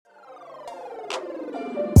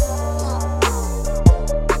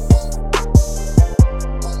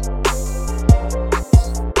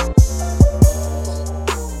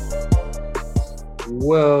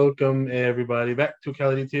Welcome everybody back to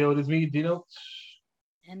Cali Detail. It is me, Dino.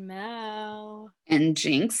 And Mel. And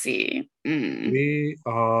Jinxie. We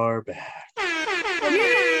are back.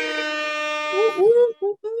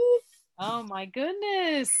 Oh my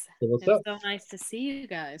goodness. So what's It's up? so nice to see you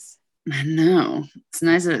guys. I know. It's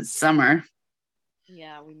nice that it's summer.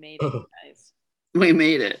 Yeah, we made it, guys. We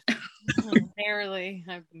made it. Barely.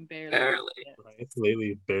 I've been barely. Right,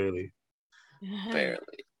 lately, barely.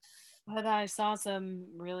 Barely. But I saw some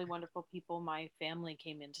really wonderful people. My family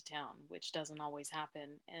came into town, which doesn't always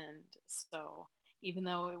happen. And so, even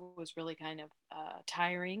though it was really kind of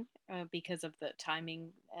tiring because of the timing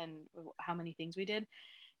and how many things we did,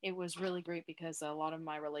 it was really great because a lot of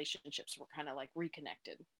my relationships were kind of like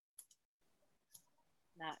reconnected.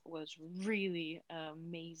 That was really an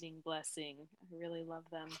amazing blessing. I really love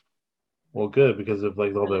them. Well, good because of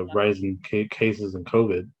like all the rising cases in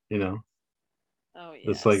COVID. Oh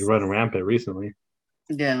yeah, It's like running rampant recently.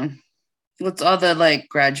 Yeah. With all the like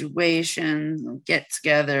graduations and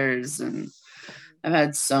get-togethers, and I've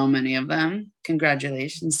had so many of them.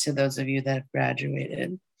 Congratulations to those of you that have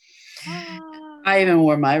graduated. I even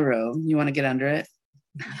wore my robe. You want to get under it?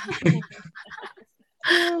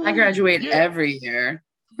 I graduate every year.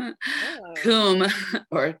 Cum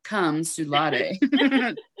or cum sulate.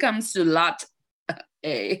 Cum sulate.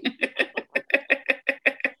 Yeah.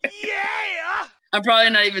 I'm probably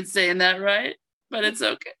not even saying that right, but it's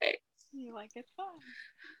okay. You like it fun.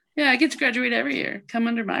 Yeah, I get to graduate every year. Come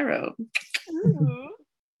under my robe.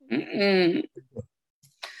 That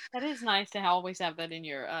is nice to always have that in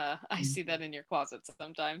your I see that in your closet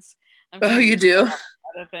sometimes. Oh, you do?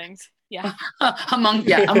 Other things. Yeah. among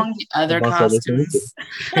the other costumes.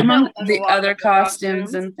 Among the other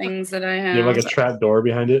costumes and things that I have. You have like a trap door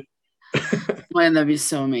behind it. Man, that'd be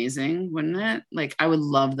so amazing, wouldn't it? Like, I would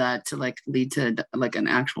love that to like lead to like an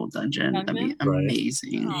actual dungeon. That'd be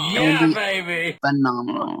amazing. Right. Yeah, baby.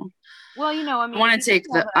 Phenomenal. Well, I mean, I want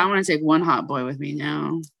to take one hot boy with me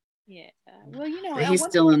now. Yeah. Well, he's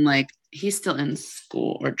still in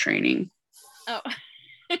school or training. Oh.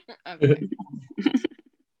 Okay.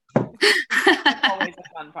 That's always a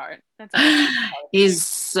fun part. He's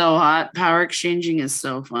so hot. Power exchanging is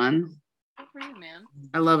so fun. Good for you, man.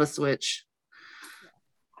 I love a switch.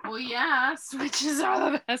 Well, yeah, switches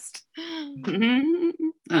are the best.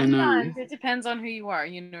 I know. It depends on who you are,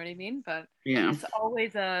 you know what I mean? But yeah, it's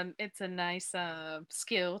always a nice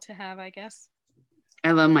skill to have, I guess. I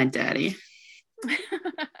love my daddy.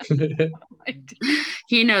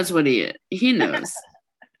 He knows what he is. He knows.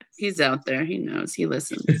 He's out there. He knows. He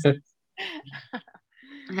listens.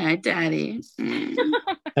 Hi, daddy.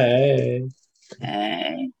 Hey.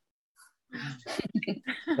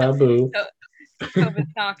 Taboo. COVID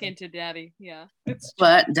talking to daddy. Yeah.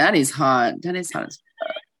 But daddy's hot. Daddy's hot as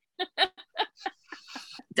fuck.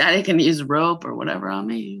 Daddy can use rope or whatever on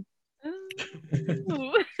me.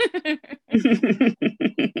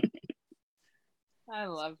 I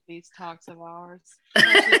love these talks of ours.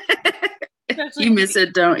 You miss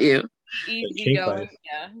it, don't you? Easy going.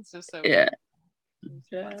 Yeah, it's just so yeah.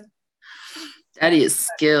 Daddy is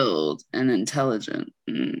skilled and intelligent.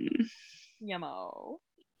 Yummo.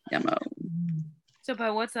 So,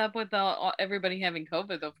 but what's up with everybody having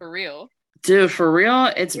COVID though? For real, dude. For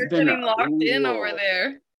real, You're been locked in over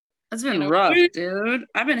there. It's been rough, dude.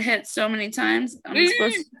 I've been hit so many times. I'm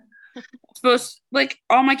supposed like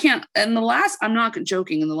all my I'm not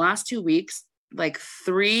joking. In the last 2 weeks, like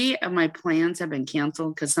 3 of my plans have been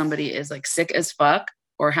canceled because somebody is like sick as fuck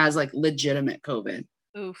or has like legitimate COVID.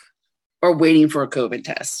 Oof. Or waiting for a COVID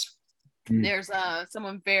test. There's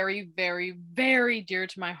someone very, very, very dear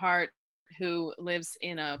to my heart who lives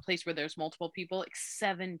in a place where there's multiple people. Like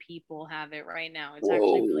 7 people have it right now. It's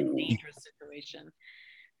actually a really dangerous situation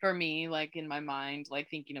for me, like in my mind, like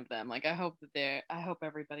thinking of them. Like I hope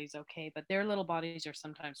everybody's okay, but their little bodies are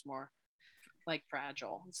sometimes more like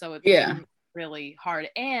fragile. So it's really hard.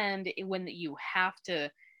 And when you have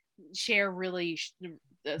to share really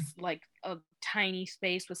like a tiny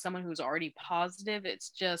space with someone who's already positive,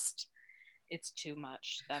 it's too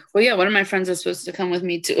much. One of my friends is supposed to come with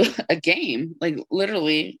me to a game, like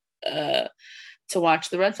literally to watch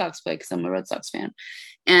the Red Sox play because I'm a Red Sox fan,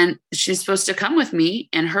 and she's supposed to come with me,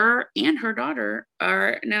 and her daughter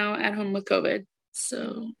are now at home with COVID.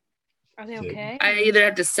 So are they okay? I either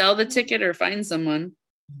have to sell the ticket or find someone.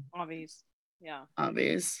 Obvious. Yeah.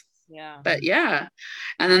 But yeah.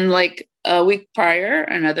 And then like a week prior,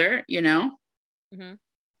 another,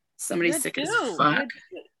 somebody's sick as fuck.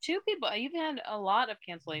 2 people. You've had a lot of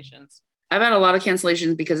cancellations. I've had a lot of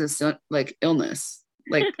cancellations because it's like illness,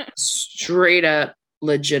 like straight up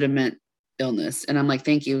legitimate illness. And I'm like,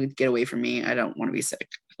 thank you. Get away from me. I don't want to be sick.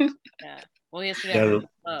 Yeah. Well, yesterday I went to the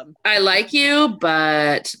club. I like you,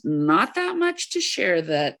 but not that much to share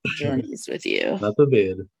that journeys with you. Not the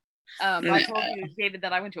bid. I told you, David,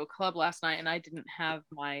 that I went to a club last night and I didn't have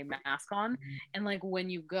my mask on. And like when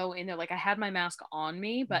you go in there, like I had my mask on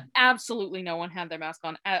me, but absolutely no one had their mask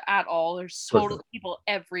on at all. There's totally people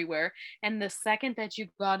everywhere. And the second that you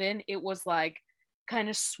got in, it was like kind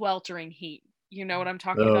of sweltering heat. You know what I'm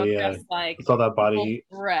talking about? Yeah. Just like it's all that body heat.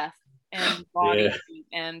 Breath and body heat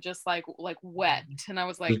and just like wet. And I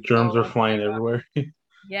was like, the germs are flying everywhere.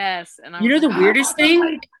 Yes, and you know the weirdest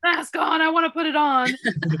thing? Mask on. I want to put it on.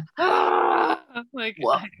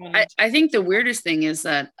 I think the weirdest thing is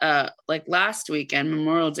that like last weekend,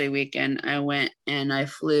 Memorial Day weekend, I went and I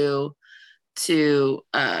flew to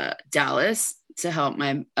Dallas to help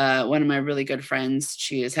my one of my really good friends.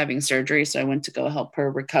 She is having surgery, so I went to go help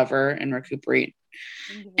her recover and recuperate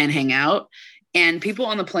and hang out. And people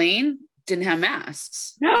on the plane didn't have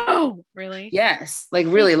masks. No, really? Yes, like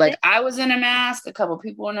really, like I was in a mask, a couple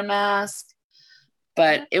people in a mask,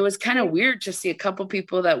 but it was kind of weird to see a couple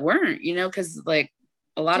people that weren't, you know, because like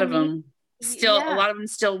a lot of them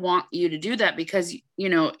still want you to do that because, you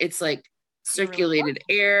know, it's like circulated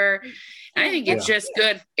air. And I think it's just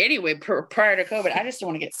good anyway. Prior to COVID, I just don't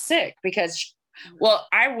want to get sick because, well,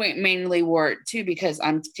 mainly wore it too because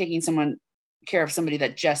I'm taking care of somebody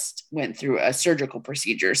that just went through a surgical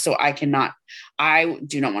procedure, so I do not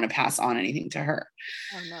want to pass on anything to her.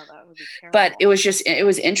 Oh no, that would be terrible. But it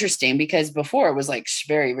was interesting because before it was like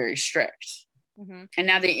very, very strict. Mm-hmm. And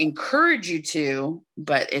now they encourage you to,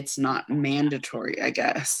 but it's not mandatory, I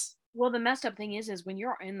guess. Well, the messed up thing is when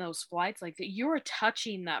you're in those flights like that, you're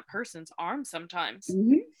touching that person's arm sometimes.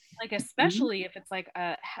 Mm-hmm. Like especially if it's like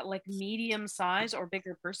a medium size or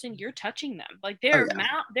bigger person, you're touching them. Like their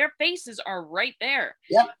faces are right there.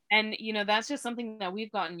 Yeah. And you know that's just something that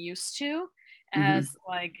we've gotten used to as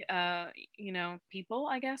like you know, people,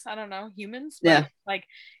 I guess, I don't know, humans, but like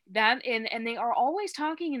that. And they are always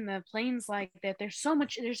talking in the planes like that there's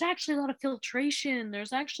actually a lot of filtration,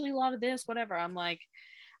 there's actually a lot of this, whatever. I'm like,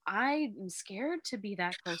 I'm scared to be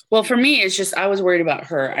that close. Well, for me, it's just I was worried about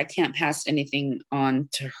her. I can't pass anything on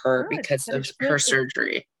to her because of her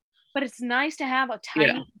surgery. But it's nice to have a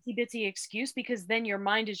tiny bitsy excuse because then your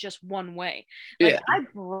mind is just one way. Like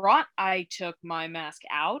I took my mask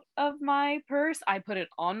out of my purse. I put it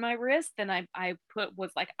on my wrist. Then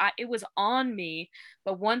it was on me.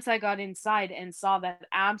 But once I got inside and saw that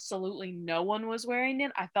absolutely no one was wearing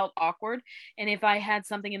it, I felt awkward. And if I had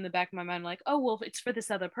something in the back of my mind, like, oh, well, it's for this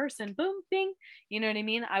other person, boom, bing, you know what I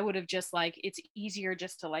mean? I would have just like, it's easier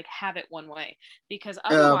just to like have it one way because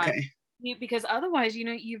otherwise, you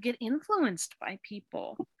know, you get influenced by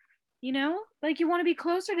people, you know, like you want to be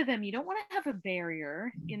closer to them. You don't want to have a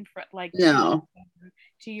barrier in front, like to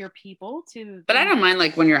your people but I don't mind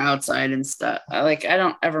like when you're outside and stuff. I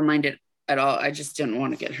don't ever mind it at all. I just didn't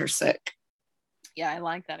want to get her sick. Yeah, I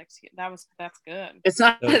like that excuse. That's good. It's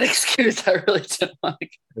not an excuse. I really didn't want to.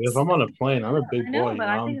 If I'm on a plane, I'm a big boy.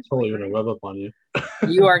 I'm totally gonna rub up on you.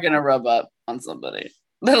 You are gonna rub up on somebody.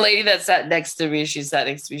 The lady that sat next to me, she's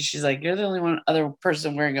like, you're the only other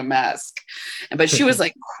person wearing a mask. But she was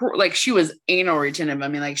like she was anal retentive. I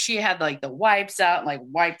mean, like she had like the wipes out, like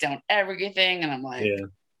wiped down everything. And I'm like,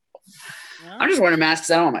 I'm just wearing a mask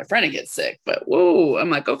because I don't want my friend to get sick. But whoa,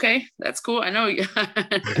 I'm like, okay, that's cool. I know you.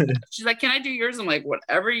 She's like, can I do yours? I'm like,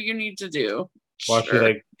 whatever you need to do. Watch you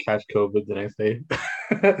like catch COVID the next day.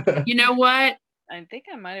 You know what? I think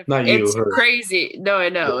I might have. Not you. It's crazy. No, I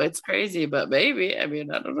know it's crazy, but maybe. I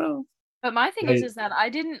mean, I don't know. But my thing is that I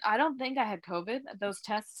don't think I had COVID. Those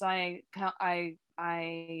tests, I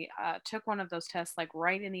took one of those tests like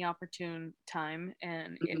right in the opportune time,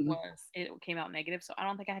 and it came out negative. So I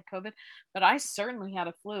don't think I had COVID, but I certainly had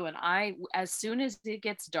a flu. And as soon as it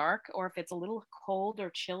gets dark, or if it's a little cold or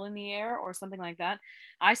chill in the air or something like that,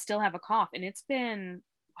 I still have a cough. And it's been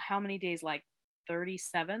how many days? Like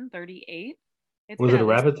 37, 38. Was it a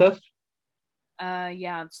rapid test?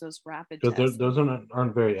 Yeah, it's those rapid tests. Because those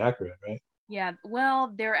aren't very accurate, right? Yeah,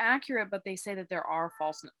 well, they're accurate, but they say that there are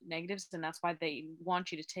false negatives, and that's why they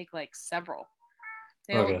want you to take like several.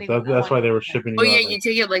 That's why they were shipping. Oh yeah, you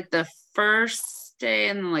take it like the first day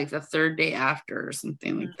and then like the third day after or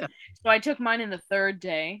something like that. So I took mine in the third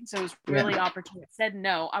day, so it was really opportune. It said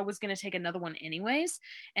no. I was going to take another one anyways,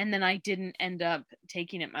 and then I didn't end up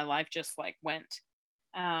taking it. My life just like went.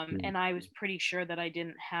 And I was pretty sure that I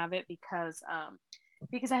didn't have it because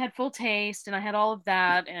I had full taste and I had all of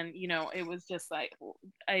that, and you know, it was just like,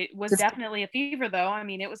 it was definitely a fever though. I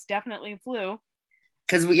mean, it was definitely a flu.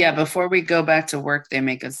 Because before we go back to work, they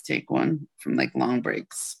make us take one from like long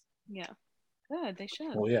breaks. Yeah. Good. They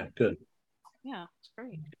should. Well, yeah, good. Yeah, it's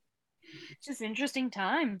great. It's just interesting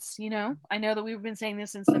times, you know. I know that we've been saying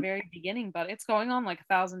this since the very beginning, but it's going on like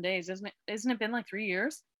 1,000 days, isn't it? Isn't it been like 3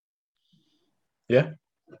 years? Yeah.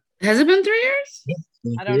 Has it been 3 years?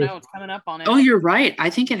 I don't know. It's coming up on it. Oh, you're right. I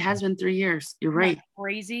think it has been 3 years. You're right.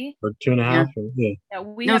 Crazy. Or 2.5. Yeah. Yeah,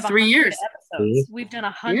 we No, have 3 years. Episodes. We've done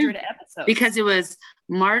 100 episodes Because it was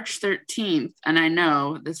March 13th, and I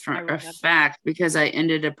know this for a fact because I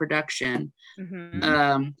ended a production.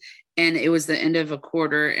 Mm-hmm. And it was the end of a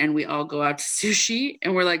quarter, and we all go out to sushi,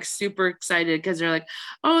 and we're like super excited because they're like,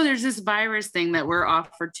 oh, there's this virus thing that we're off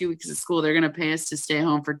for 2 weeks of school. They're gonna pay us to stay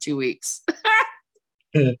home for 2 weeks.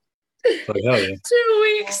 Like, hell yeah. 2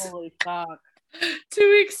 weeks. Holy fuck. 2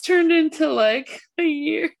 weeks turned into like a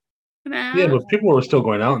year and a half. Yeah, but people were still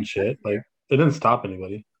going out and shit. Like, it didn't stop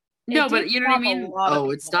anybody. No, but you know what I mean?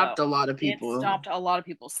 Oh, it stopped a lot of people. It stopped a lot of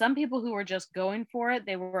people. Some people who were just going for it,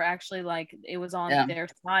 they were actually like, it was on their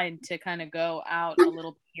side to kind of go out a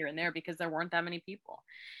little bit here and there because there weren't that many people.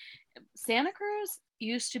 Santa Cruz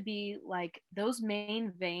used to be like those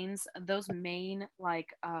main veins, those main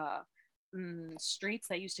like streets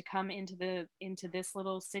that used to come into this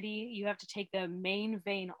little city. You have to take the main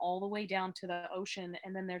vein all the way down to the ocean,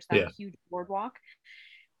 and then there's that huge boardwalk.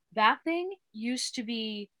 That thing used to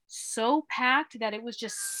be so packed that it was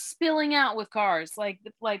just spilling out with cars, like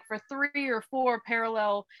for 3 or 4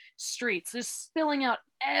 parallel streets, just spilling out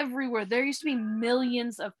everywhere. There used to be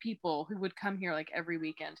millions of people who would come here like every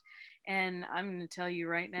weekend. And I'm going to tell you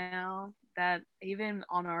right now that even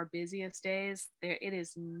on our busiest days, it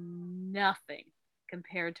is nothing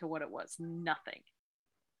compared to what it was. Nothing.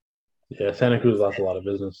 Yeah, Santa Cruz lost a lot of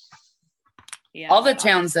business. Yeah, all the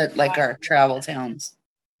towns that like are travel towns.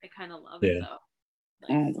 I kind of love it though.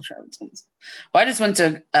 Oh, the travel towns. Well, I just went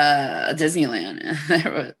to Disneyland.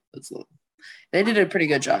 They did a pretty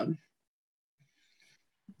good job.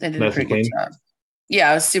 They did a pretty good job. Yeah,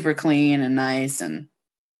 it was super clean and nice. And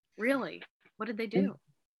really, what did they do?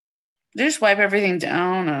 They just wipe everything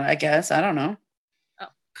down, I guess. I don't know. Oh.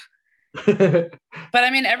 But I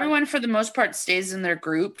mean, everyone for the most part stays in their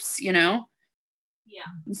groups, you know?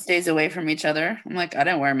 Yeah. Stays away from each other. I'm like, I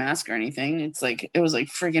didn't wear a mask or anything. It was like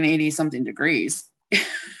freaking 80 something degrees.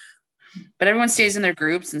 But everyone stays in their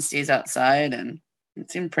groups and stays outside, and it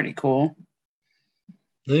seemed pretty cool.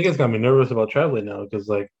 I think it's got me nervous about traveling now because,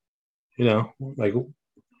 like, you know, like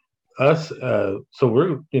us, so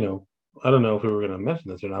we're, you know, I don't know if we were going to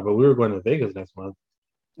mention this or not, but we were going to Vegas next month.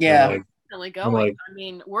 Yeah. Like, definitely going. Like, I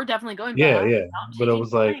mean, we're definitely going. Yeah, yeah. But it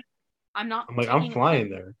was like, I'm flying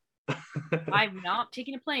there. I'm not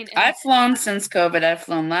taking a plane. I've flown since COVID. I've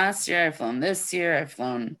flown last year. I've flown this year. I've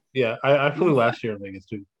flown. Yeah, I flew last year in Vegas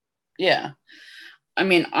too. Yeah. I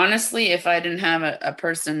mean, honestly, if I didn't have a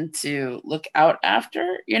person to look out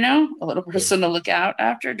after, you know, a little person to look out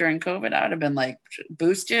after during COVID, I would have been like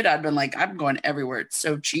boosted. I'd been like, I'm going everywhere. It's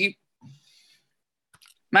so cheap.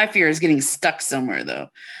 My fear is getting stuck somewhere though.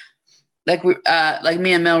 Like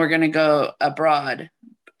me and Mel were going to go abroad,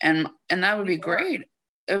 and that would be great.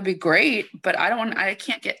 It would be great, but I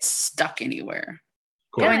can't get stuck anywhere.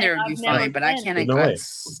 Cool. Going there would be fine, but I can't get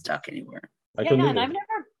stuck anywhere. And I've never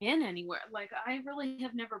been anywhere. Like, I really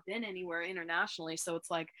have never been anywhere internationally. So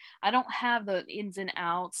it's like, I don't have the ins and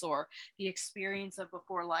outs or the experience of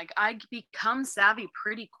before. Like, I become savvy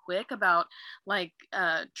pretty quick about like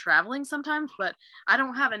traveling sometimes, but I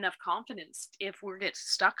don't have enough confidence if we get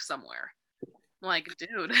stuck somewhere. Like,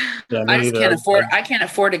 dude, yeah, I just can't afford. I can't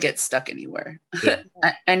afford to get stuck anywhere. Yeah.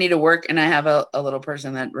 I need to work, and I have a little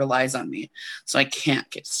person that relies on me, so I can't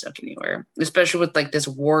get stuck anywhere. Especially with like this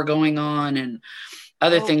war going on and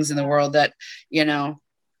other things in the world that, you know,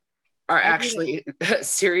 are actually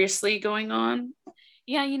seriously going on.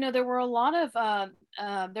 Yeah, you know, there were a lot of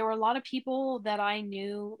people that I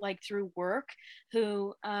knew like through work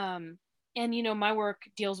who and, you know, my work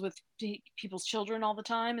deals with people's children all the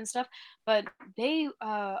time and stuff, but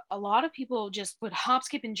a lot of people just would hop,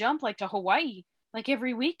 skip, and jump like to Hawaii, like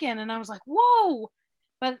every weekend. And I was like, whoa.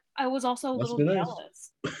 But I was also a little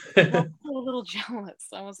jealous. A little jealous.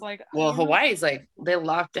 I was like, well, Hawaii's like, they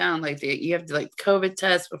lock down, like you have to like COVID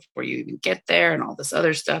test before you even get there and all this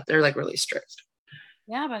other stuff. They're like really strict.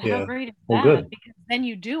 Yeah, but how great is that? Good. Because then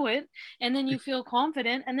you do it and then you feel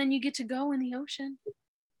confident and then you get to go in the ocean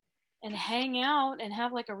and hang out and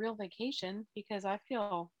have like a real vacation, because I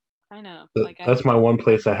feel kind of like that's my one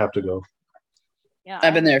place I have to go. Yeah,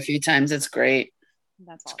 I've been there a few times. It's great.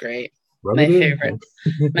 That's awesome. Great.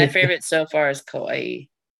 My favorite so far is Kauai.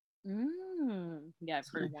 Yeah, I've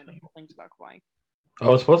heard wonderful things about Kauai. I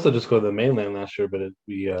was supposed to just go to the mainland last year, but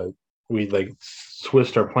we like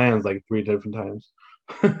switched our plans like 3 different times.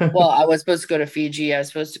 Well, I was supposed to go to Fiji. I was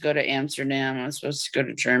supposed to go to Amsterdam. I was supposed to go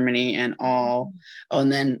to Germany and all. Oh,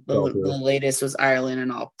 and then the latest was Ireland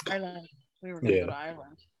and all. Ireland. We were going to go to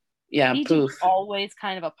Ireland. Yeah, Fiji's always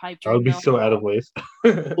kind of a pipe dream. I would be so out of place.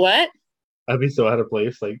 What? I'd be so out of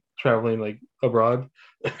place, like traveling like abroad.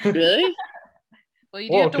 Really? Well, you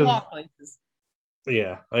do have to walk places.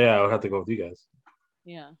 Yeah, I would have to go with you guys.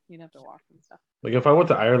 Yeah, you'd have to walk and stuff. Like if I went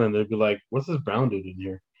to Ireland, they'd be like, "What's this brown dude in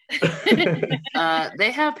here?"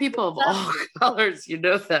 They have people of all colors. You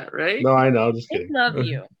know that, right? No, I know. I'm just kidding. They love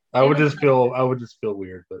you. I would just feel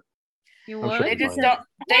weird, but you would. They just don't.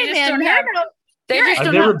 They just don't have.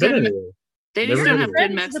 I've never been anywhere. They just don't have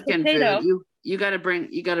good Mexican food. You gotta bring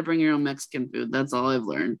your own Mexican food. That's all I've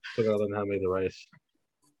learned. I gotta learn how to make the rice.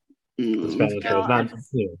 The Spanish is not.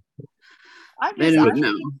 They don't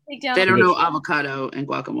know. They don't know avocado and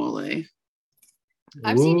guacamole.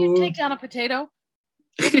 I've seen you take down a potato.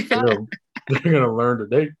 They're gonna learn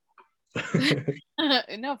today.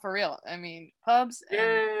 No, for real. I mean, pubs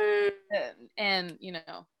and you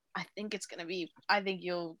know, I think it's gonna be. I think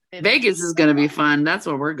you'll. Vegas is gonna be fun. That's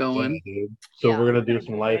where we're going. Yeah, so we're gonna do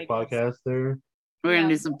some live podcasts there. We're gonna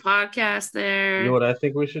do some podcasts there. You know what I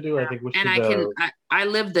think we should do? I think we should. And I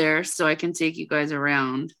live there, so I can take you guys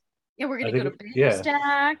around. Yeah, we're gonna go to Bamboo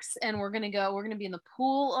Stacks, and we're gonna be in the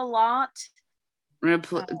pool a lot. We're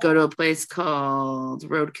gonna go to a place called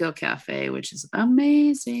Roadkill Cafe, which is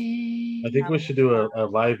amazing. I think we should do a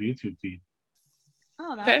live YouTube feed.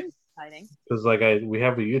 Oh, that's exciting. Because we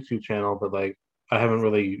have a YouTube channel, but like I haven't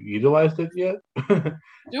really utilized it yet.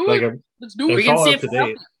 Let's do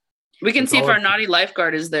it. We can see if our naughty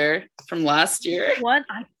lifeguard is there from last year. What?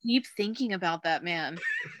 I keep thinking about that man.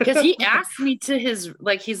 Because he asked me to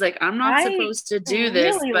he's like, I'm not supposed to do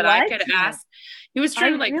this, but I could ask. He was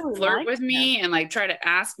trying to flirt with me and try to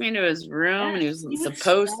ask me into his room, and he was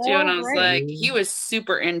supposed to. And I was like, he was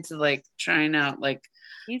super into trying out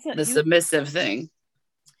the submissive thing.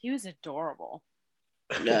 He was adorable.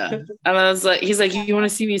 Yeah. And I was like, he's like, you want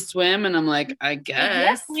to see me swim? And I'm like, I guess.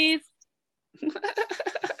 Yes, please.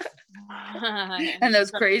 And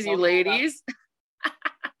those crazy ladies.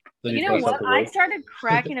 You know what? I started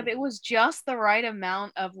cracking up. It was just the right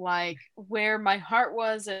amount of where my heart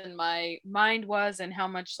was and my mind was, and how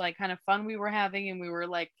much kind of fun we were having, and we were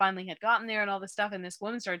finally had gotten there and all this stuff. And this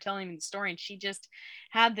woman started telling me the story, and she just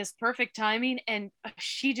had this perfect timing, and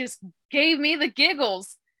she just gave me the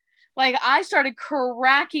giggles. I started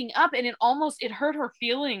cracking up, and it hurt her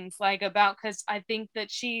feelings because I think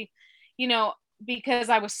that she, because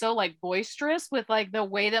I was so boisterous with the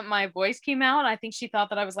way that my voice came out. I think she thought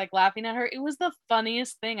that I was laughing at her. It was the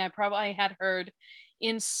funniest thing I probably had heard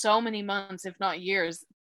in so many months, if not years.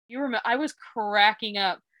 You remember, I was cracking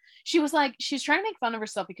up. She was she's trying to make fun of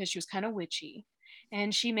herself because she was kind of witchy,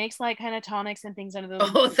 and she makes kind of tonics and things under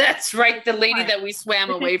the. Oh, that's right. The lady that we swam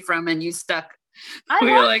away from and you stuck. We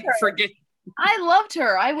were forget. I loved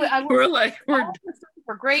her.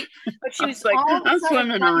 We're great, but she was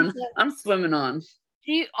I'm swimming on.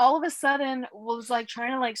 She all of a sudden was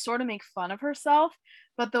trying to sort of make fun of herself,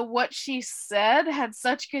 but what she said had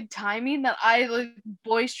such good timing that I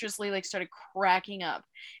boisterously started cracking up.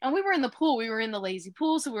 And we were in the pool. We were in the lazy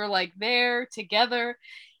pool, so we were there together.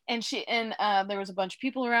 And there was a bunch of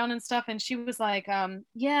people around and stuff, and she was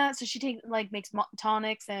yeah, so she makes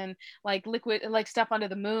tonics and liquid stuff under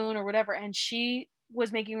the moon or whatever, and she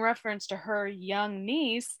was making reference to her young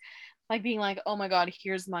niece being oh my god,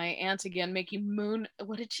 here's my aunt again making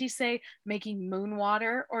what did she say, making moon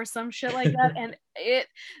water or some shit like that. And it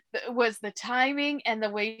was the timing and the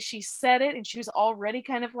way she said it, and she was already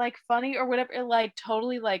kind of funny or whatever, it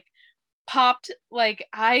totally popped.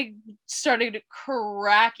 I started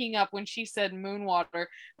cracking up when she said moon water.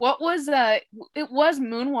 What was it was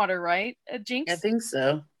moon water, right, Jinx? I think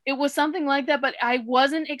so. It was something like that, but I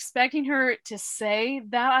wasn't expecting her to say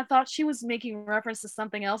that. I thought she was making reference to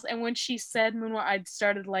something else, and when she said moon water, I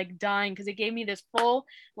started dying, because it gave me this full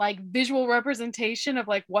visual representation of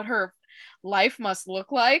what her life must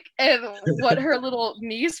look like and what her little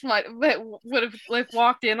niece would have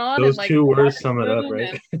walked in on. Those and, two words sum it up,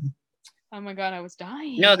 right? Oh my god, I was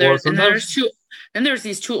dying. No, there's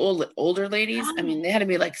these two older ladies. I mean, they had to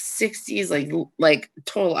be 60s,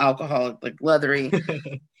 total alcoholic, leathery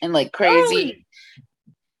and crazy.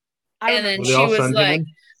 And then she was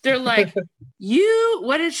they're you,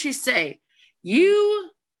 what did she say? You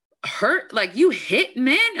hurt, you hit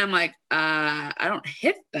men? I'm I don't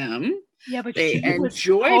hit them. Yeah, but they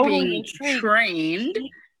enjoy being trained.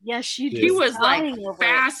 Yes, she was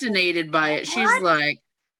fascinated by it. She's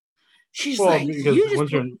She's Well, like, because you just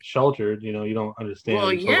once you're sheltered, you don't understand. well,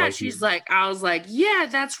 until, yeah, like, she's like, I was like, yeah,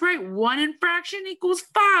 that's right. One infraction equals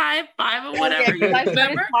five of whatever. Yeah, You I started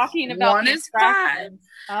remember? talking about One the is five. infractions.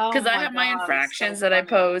 Oh Because I have my God, it's infractions so that I funny.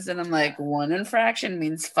 pose, and I'm like, one infraction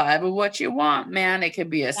means five of what you want, man. It could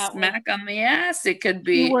be a That was- smack on the ass. It could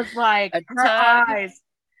She be was like, a her tug. eyes.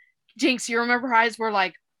 Jinx, you remember her eyes were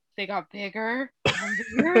like, they got bigger and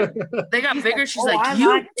bigger. They got bigger. She's "Oh, like, I you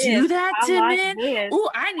like do this. that, I like Timon? this. Oh,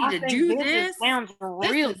 I need I to think do this this. sounds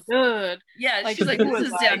This real is- good." Yeah, Like, she's like, she this was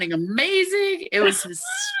is like- sounding amazing. It was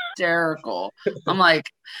hysterical. I'm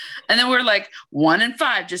like, and then we're like, 1 and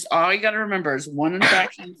 5. Just all you got to remember is one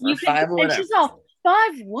infraction for You can, 5 or and whatever she's all,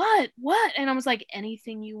 5 what? What? And I was like,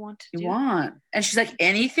 anything you want to you do. want. And she's like,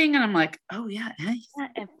 anything? And I'm like, oh, yeah, anything. Yeah,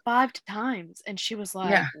 and 5 times. And she was like,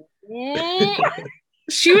 Yeah. "Mm."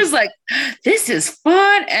 She was like, this is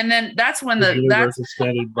fun. And then that's when the universe that's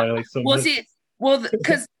expanded by like so well, much. see, well,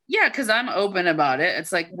 because I'm open about it.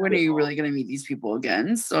 It's like, when are you really going to meet these people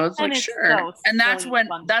again? So it's And like, it's sure. so And that's silly when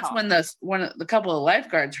fun that's when talk. the couple of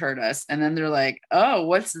lifeguards heard us, and then they're like, oh,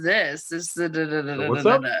 what's this? This What's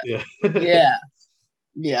up? Yeah.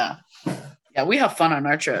 yeah. We have fun on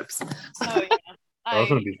our trips. Oh yeah. That was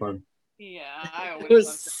gonna be fun. Yeah, I always It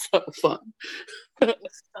was loved so fun. it. It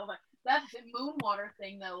was so fun. That moon water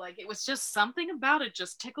thing though, like it was just something about it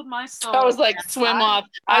just tickled my soul. I was like, And swim off.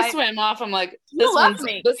 I I- swim off. I'm like, You this left one's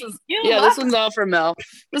me. this is You yeah, left this one's all for Mel.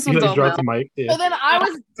 This You one's like all dropped Mel. the mic. Yeah. So then I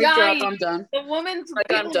was dying. I'm done. The woman's Like,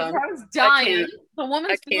 I'm feelings- done. I was dying. can't. The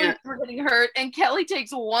woman's I feelings can't. were getting hurt, and Kelly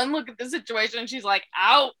takes one look at the situation, and she's like,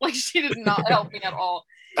 "Out!" Like she did not help me at all.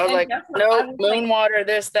 I was And like, guess what? I no, was moon like- water,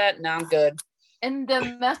 this, that. No, I'm good. And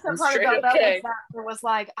the messed up I'm part straight about that okay. was that there was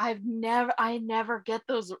like, I never get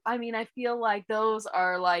those. I mean, I feel like those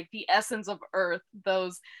are like the essence of Earth.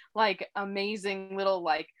 Those like amazing little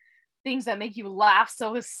like things that make you laugh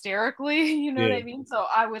so hysterically. You know what I Yeah. mean? So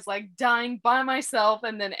I was like dying by myself,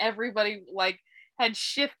 and then everybody like had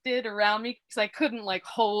shifted around me because I couldn't like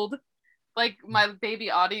hold like my baby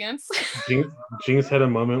audience. Jinx had a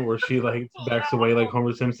moment where she like backs away like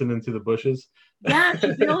Homer Simpson into the bushes. Yeah, she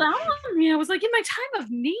bailed out on me. I was like in my time of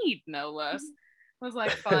need, no less. I was like,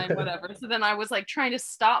 fine, whatever. So then I was like trying to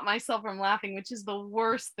stop myself from laughing, which is the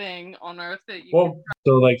worst thing on earth that you Well,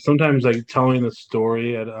 so like sometimes like telling the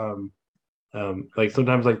story at like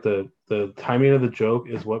sometimes like the timing of the joke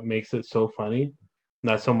is what makes it so funny,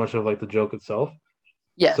 not so much of like the joke itself.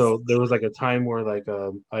 Yes. So there was like a time where like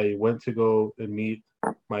I went to go and meet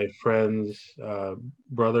my friend's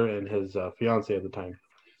brother and his fiance at the time,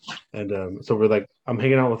 and so we're like I'm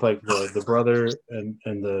hanging out with like the brother and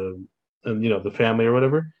the family or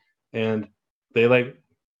whatever, and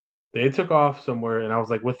they took off somewhere, and I was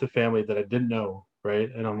like with the family that I didn't know, right?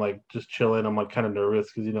 And I'm like just chilling. I'm like kind of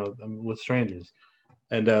nervous because I'm with strangers,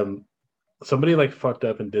 and somebody like fucked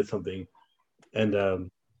up and did something, and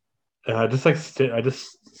I just like I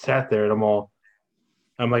just sat there, and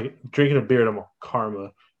I'm like drinking a beer, and I'm all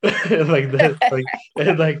karma, and like that,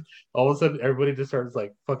 and like all of a sudden everybody just starts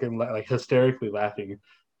like fucking like hysterically laughing,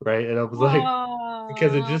 right? And I was like.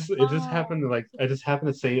 Because it just happened to like I just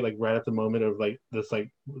happened to say it like right at the moment of like this like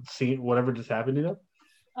scene whatever just happened,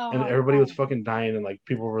 and everybody was fucking dying, and like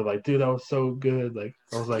people were like, dude, that was so good. Like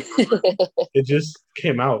I was like, it just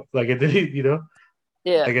came out like it did,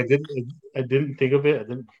 Yeah. like I didn't think of it, I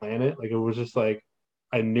didn't plan it, like it was just like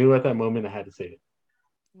I knew at that moment I had to say it,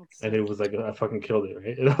 and it was like I fucking killed it,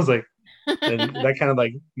 right? And I was like, and that kind of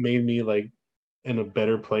like made me like in a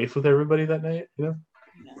better place with everybody that night,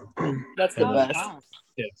 That's the And, best.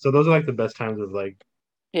 Yeah, so those are like the best times of like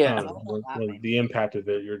Yeah. when the impact of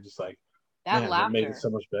it, you're just like, that man, it made it laughter. so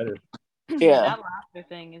much better. Yeah. That laughter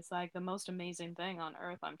thing is like the most amazing thing on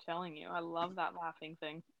earth, I'm telling you. I love that laughing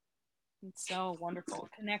thing. It's so wonderful.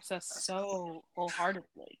 It connects us so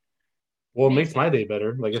wholeheartedly. Well, it makes my day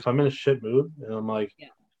better. Like if I'm in a shit mood and I'm like,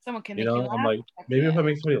 Someone can make you laugh. I'm like, maybe if I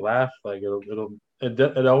make somebody laugh, like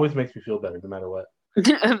it always makes me feel better no matter what.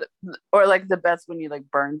 Or like the best when you like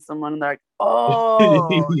burn someone and they're like, oh,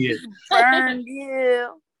 Yeah. burned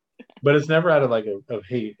you. But it's never out of like of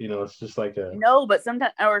hate, it's just like a No, but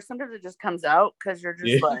sometimes it just comes out because you're just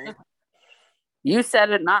Yeah. like, you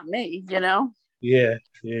said it, not me, yeah.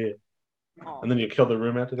 Oh. And then you kill the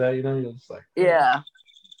room after that, you're just like, Yeah.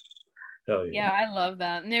 hell Yeah, I love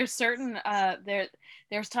that. And there's certain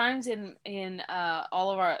there's times in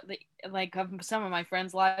all of our like of some of my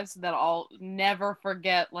friends' lives that I'll never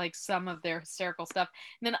forget like some of their hysterical stuff.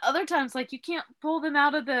 And then other times like you can't pull them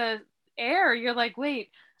out of the air. You're like, wait,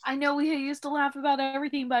 I know we used to laugh about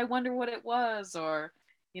everything, but I wonder what it was, or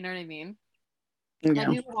you know what I mean? Yeah. And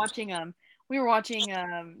we we were watching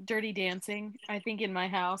Dirty Dancing, I think, in my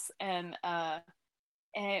house, and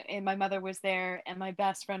my mother was there, and my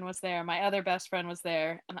best friend was there, my other best friend was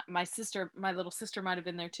there, and my little sister might have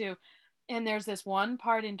been there too. And there's this one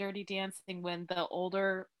part in Dirty Dancing when the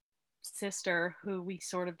older sister, who we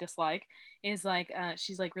sort of dislike, is like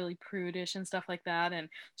she's like really prudish and stuff like that, and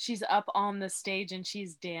she's up on the stage and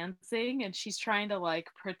she's dancing, and she's trying to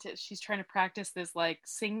she's trying to practice this like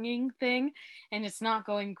singing thing, and it's not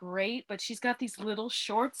going great, but she's got these little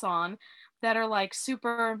shorts on that are like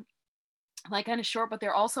super like kind of short, but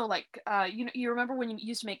they're also like you remember when you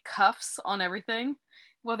used to make cuffs on everything?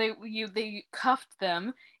 Well, they cuffed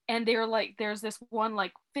them, and they're like there's this one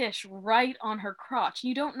like fish right on her crotch.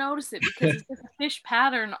 You don't notice it because it's just a fish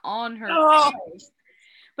pattern on her face.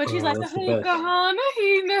 But she's like, that's the hey, best.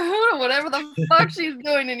 Kahana, whatever the fuck she's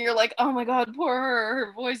doing, and you're like, oh my god, poor her.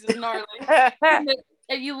 Her voice is gnarly.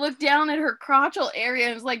 And you look down at her crotchal area,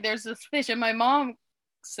 and it's like there's this fish. And my mom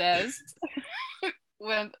says,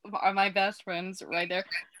 when my best friend's right there,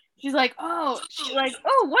 she's like, oh,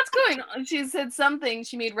 what's going on? She said something.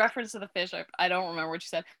 She made reference to the fish. I don't remember what she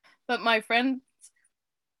said, but my friend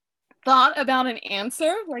thought about an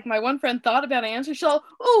answer. Like my one friend thought about an answer. She's all,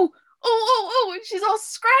 and she's all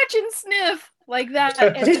scratch and sniff like that.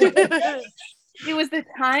 And it was the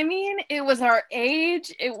timing. It was our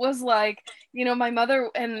age. It was like, my mother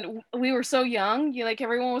and we were so young. Like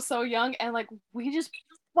everyone was so young, and like we just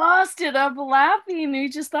busted up laughing. We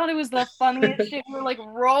just thought it was the funniest shit. We were like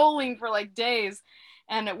rolling for like days,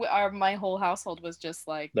 and my whole household was just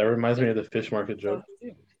like. That reminds me of the fish market joke.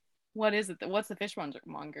 What is it? What's the fishmonger?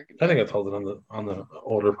 I think I told it on the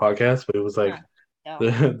older podcast, but it was like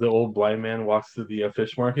the old blind man walks to the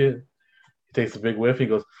fish market. He takes a big whiff. He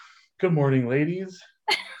goes, "Good morning, ladies."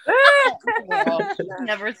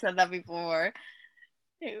 Never said that before.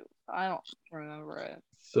 Ew, I don't remember it.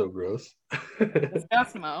 So gross.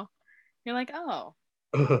 Disgusting. You're like, oh,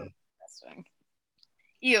 disgusting.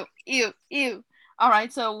 Ew. All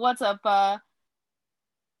right, so what's up?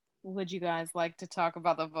 Would you guys like to talk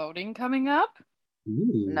about the voting coming up?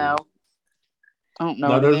 Ooh. No. I don't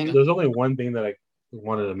know. No, there's only one thing that I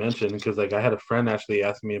wanted to mention because like I had a friend actually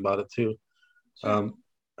ask me about it too. Sure.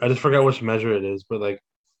 I just forgot which measure it is, but like,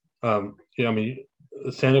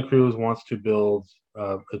 Santa Cruz wants to build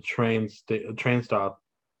a train stop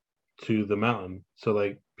to the mountain, so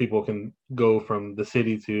like people can go from the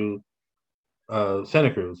city to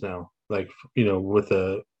Santa Cruz now, like with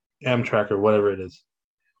a Amtrak or whatever it is.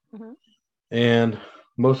 Mm-hmm. And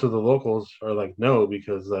most of the locals are like no,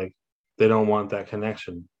 because like they don't want that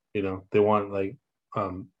connection. They want like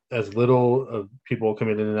as little of people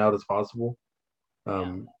coming in and out as possible.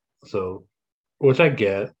 So, which I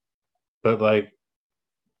get, but like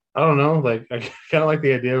I don't know, like I kind of like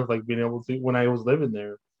the idea of like being able to, when I was living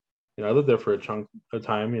there, I lived there for a chunk of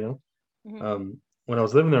time. Mm-hmm. When I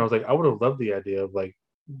was living there, I was like, I would have loved the idea of like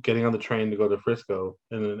getting on the train to go to Frisco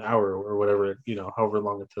in an hour or whatever, however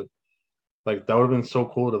long it took. Like that would have been so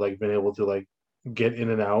cool to like been able to like get in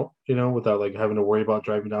and out, without like having to worry about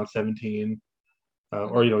driving down 17,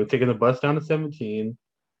 or taking the bus down to 17,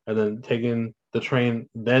 and then taking the train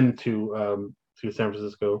then to San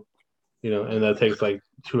Francisco, and that takes like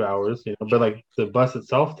 2 hours, but like the bus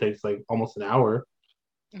itself takes like almost an hour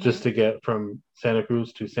just to get from Santa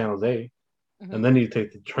Cruz to San Jose. And then you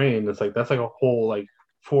take the train. It's like that's like a whole like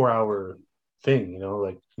 4 hour thing,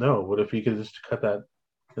 like no, what if you could just cut that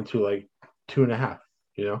into like 2.5,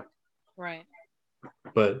 right?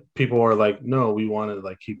 But people are like, no, we want to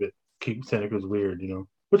like keep Santa Cruz weird,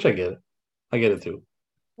 which I get it too.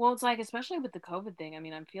 Well, it's like, especially with the COVID thing, I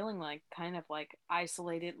mean, I'm feeling like kind of like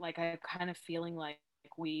isolated, like I'm kind of feeling like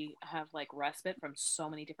we have like respite from so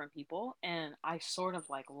many different people, and I sort of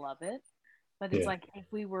like love it. But it's like if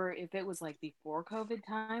it was like before COVID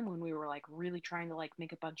time when we were like really trying to like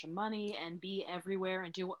make a bunch of money and be everywhere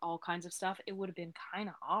and do all kinds of stuff, it would have been kind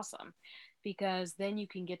of awesome, because then you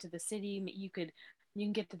can get to the city, you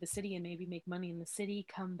can get to the city and maybe make money in the city,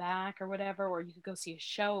 come back or whatever, or you could go see a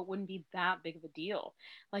show. It wouldn't be that big of a deal.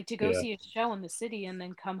 Like to go see a show in the city and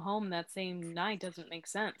then come home that same night doesn't make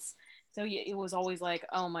sense. So it was always like,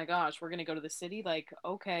 oh my gosh, we're going to go to the city. Like,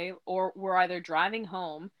 okay. Or we're either driving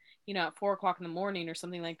home, at 4 o'clock in the morning or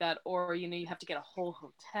something like that. Or, you have to get a whole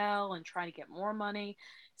hotel and try to get more money.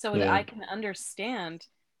 So I can understand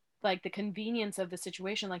like the convenience of the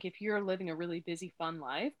situation. Like if you're living a really busy, fun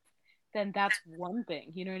life, then that's one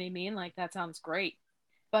thing. You know what I mean? Like that sounds great.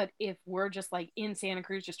 But if we're just like in Santa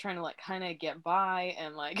Cruz, just trying to like kind of get by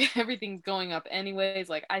and like everything's going up anyways,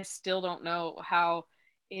 like I still don't know how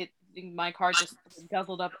my car just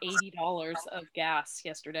guzzled up $80 of gas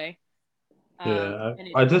yesterday. Yeah, And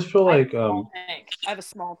I just feel like I have a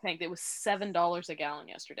small tank. It was $7 a gallon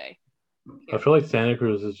yesterday. I Here. feel like Santa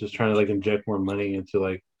Cruz is just trying to like inject more money into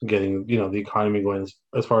like getting the economy going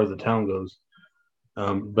as far as the town goes.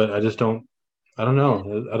 But I don't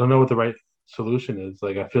know. I don't know what the right solution is.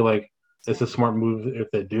 Like I feel like it's a smart move if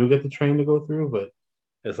they do get the train to go through, but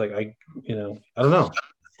it's like I don't know.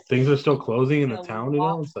 Things are still closing in the A town.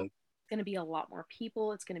 lot It's like going to be a lot more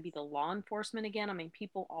people. It's going to be the law enforcement again. I mean,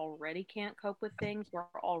 people already can't cope with things. We're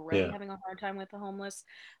already yeah, having a hard time with the homeless.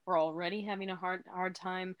 We're already having a hard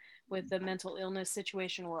time with the mental illness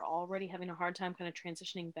situation. We're already having a hard time kind of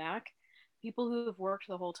transitioning back. People who have worked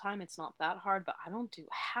the whole time, it's not that hard, but I don't do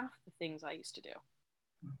half the things I used to do.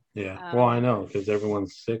 yeah. Well, I Um, know because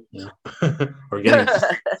everyone's sick now or getting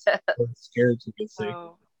scared to get sick.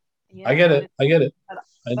 so I yeah, get it. I get it. but,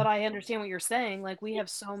 I, but I understand what you're saying. Like we have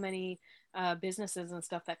so many businesses and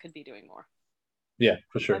stuff that could be doing more. yeah,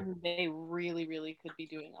 for sure. And they really, really could be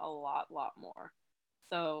doing a lot more.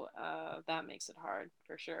 So that makes it hard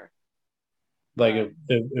for sure. Like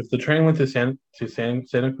But if the train went to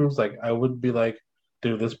Santa Cruz, like I would be like,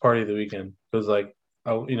 dude, this party the weekend because like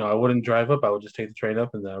I wouldn't drive up. I would just take the train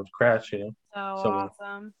up and then I would crash. so Somewhere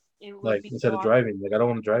awesome. It would like be instead so of awesome. driving. Like I don't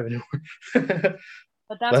want to drive anymore.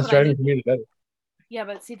 But that's Less what I driving mean. for me, the better. Yeah,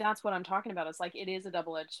 but see, that's what I'm talking about. It's like it is a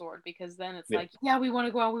double-edged sword because then it's Yeah, like, yeah, we want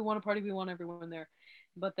to go out, we want to party, we want everyone there.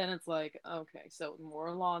 But then it's like, okay, so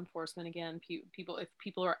more law enforcement again. People, if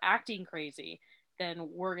people are acting crazy, then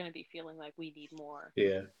we're gonna be feeling like we need more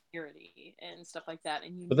yeah. security and stuff like that.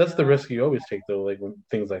 And But that's the risk you always take though. Like when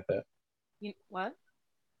things like that, what?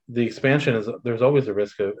 the expansion is there's always a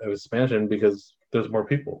risk of expansion because there's more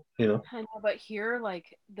people. I know, but here,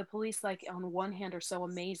 like the police, like on one hand, are so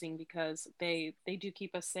amazing because they do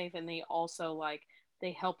keep us safe, and they also like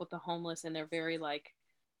they help with the homeless, and they're very like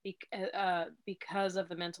because of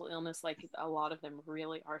the mental illness, like a lot of them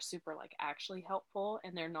really are super like actually helpful,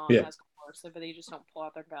 and they're not Yeah, as coercive, but they just don't pull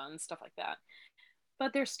out their guns, stuff like that.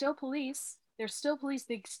 But they're still police. They're still police.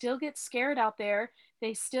 They still get scared out there.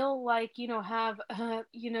 They still like have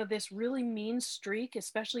this really mean streak,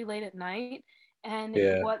 especially late at night. And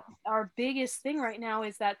yeah, what our biggest thing right now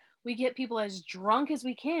is that we get people as drunk as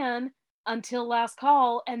we can until last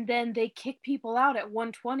call, and then they kick people out at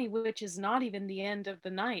 1:20, which is not even the end of the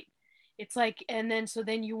night. It's like, and then so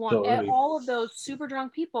then you want so early. all of those super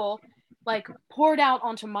drunk people like poured out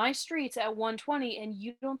onto my streets at 1:20, and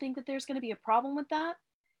you don't think that there's going to be a problem with that?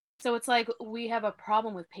 So it's like we have a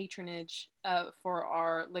problem with patronage for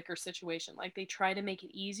our liquor situation. Like they try to make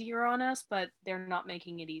it easier on us, but they're not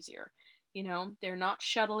making it easier. They're not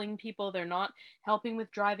shuttling people, they're not helping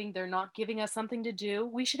with driving, they're not giving us something to do.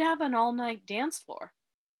 We should have an all-night dance floor,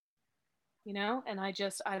 and I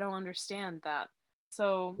don't understand that.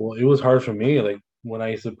 So Well, it was hard for me. Like when I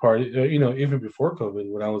used to party, even before COVID,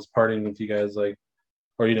 when I was partying with you guys, like,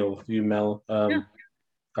 or with you, Mel. yeah.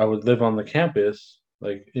 I would live on the campus,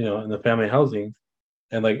 like in the family housing,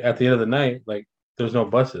 and like at the end of the night, like there's no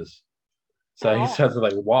buses, so At I used all. to have to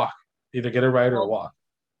like walk, either get a ride or Well, walk.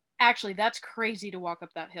 actually, that's crazy to walk up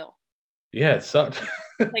that hill. Yeah, it sucked.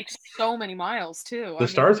 Like so many miles too. The I mean,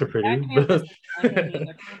 stars are pretty, that campus but is an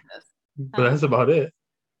amazing campus. Huh? that's about it.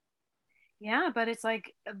 Yeah, but it's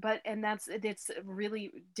like, and it's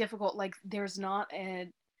really difficult. Like, there's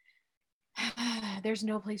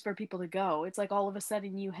no place for people to go. It's like all of a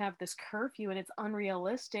sudden you have this curfew, and it's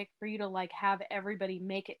unrealistic for you to like have everybody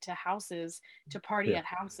make it to houses to party Yeah, at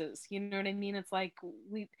houses. You know what I mean? It's like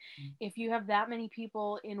if you have that many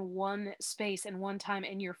people in one space and one time,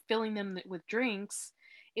 and you're filling them with drinks,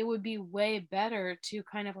 it would be way better to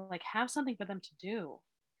kind of like have something for them to do.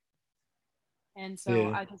 And so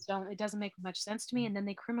yeah. I just don't, it doesn't make much sense to me. And then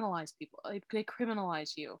they criminalize people. They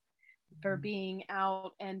criminalize you for being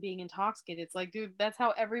out and being intoxicated. It's like, dude, that's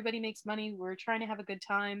how everybody makes money. We're trying to have a good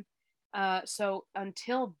time. So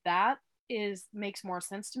until that makes more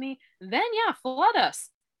sense to me, then yeah, flood us.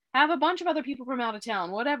 Have a bunch of other people from out of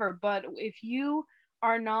town, whatever. But if you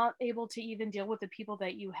are not able to even deal with the people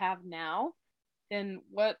that you have now, then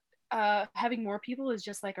what having more people is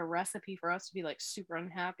just like a recipe for us to be like super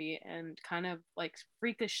unhappy and kind of like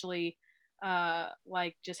freakishly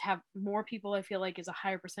like just have more people. I feel like is a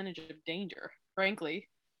higher percentage of danger, frankly.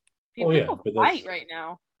 Oh yeah, People but fight that's right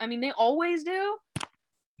now. I mean, they always do,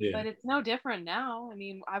 yeah. but it's no different now. I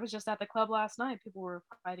mean, I was just at the club last night. People were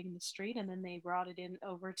fighting in the street, and then they brought it in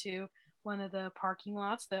over to one of the parking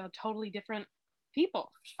lots. The totally different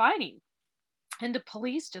people fighting, and the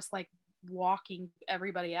police just like walking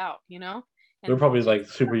everybody out, They're and probably like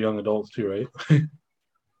super young adults too, right?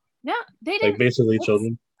 yeah, they Like didn't. basically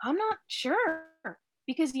children. I'm not sure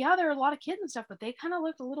because there are a lot of kids and stuff, but they kind of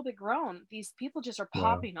looked a little bit grown. These people just are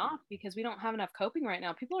popping off because we don't have enough coping right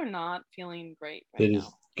now. People are not feeling great right They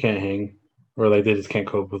just can't hang, or like they just can't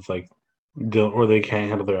cope with like, or they can't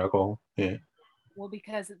handle their alcohol. Yeah. Well,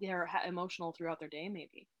 because they're emotional throughout their day,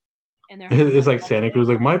 maybe, and they're It's like Santa Cruz,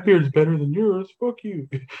 like my beard's better than yours. Fuck you.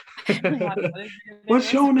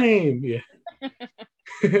 What's your name? Yeah.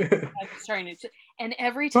 I'm starting to, and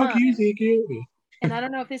every time. Fuck you, Ezekiel. And I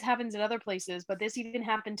don't know if this happens in other places, but this even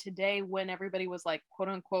happened today when everybody was like, quote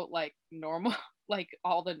unquote, like normal, like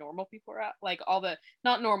all the normal people are out, like all the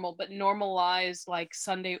not normal, but normalized, like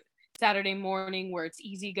Saturday morning where it's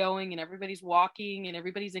easy going and everybody's walking and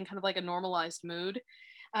everybody's in kind of like a normalized mood.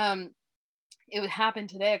 It would happen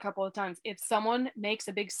today a couple of times. If someone makes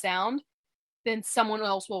a big sound, then someone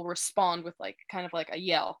else will respond with like kind of like a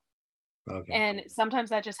yell. Okay. And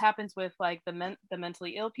sometimes that just happens with like the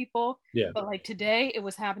mentally ill people. Yeah. But like today, it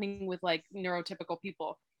was happening with like neurotypical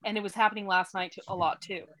people, and it was happening last night a lot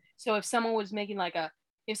too. So if someone was making like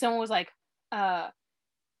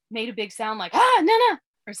made a big sound like no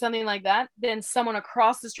or something like that, then someone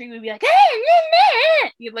across the street would be like,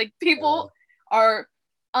 hey, like people are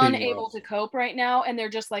unable to cope right now, and they're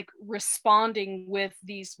just like responding with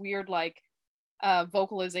these weird like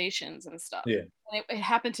vocalizations and stuff. Yeah. And it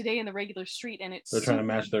happened today in the regular street, and they're trying to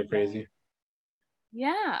match their crazy.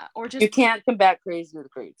 Yeah, or just you can't combat crazy with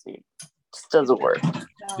crazy. It just doesn't work.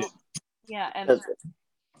 So, yeah, and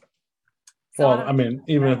well, I mean,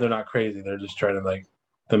 even if they're not crazy, they're just trying to like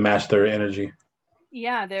to match their energy.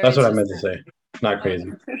 Yeah, that's what I meant to say. Not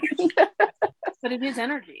crazy. But it is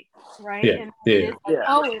energy, right? Yeah. And it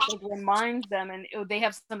like reminds them, and they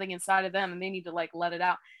have something inside of them, and they need to like let it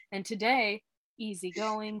out. And today,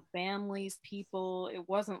 easygoing families, people, it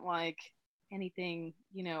wasn't like anything,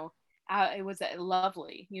 it was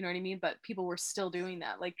lovely, you know what I mean? But people were still doing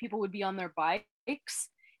that. Like people would be on their bikes,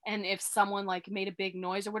 and if someone like made a big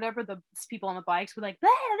noise or whatever, the people on the bikes would like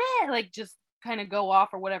like just kind of go off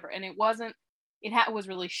or whatever. And it wasn't, it was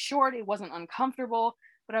really short, it wasn't uncomfortable,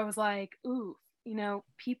 but I was like, ooh,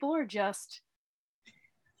 people are just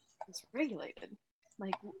dysregulated.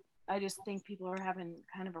 Like I just think people are having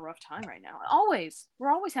kind of a rough time right now. We're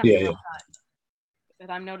always having a rough time. But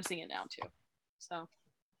I'm noticing it now too. So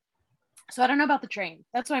I don't know about the train.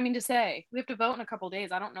 That's what I mean to say. We have to vote in a couple of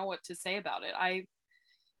days. I don't know what to say about it.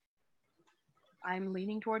 I'm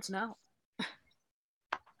leaning towards no.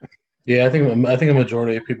 Yeah, I think a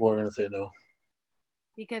majority of people are going to say no.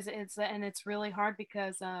 Because it's really hard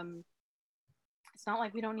because it's not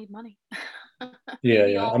like we don't need money.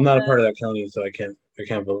 Yeah. I'm not a part of that county, so I can't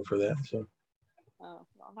vote for that. So. Oh,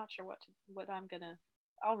 well, I'm not sure what I'm gonna.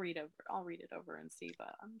 I'll read it over and see,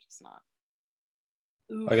 but I'm just not.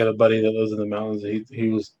 Oof. I got a buddy that lives in the mountains. He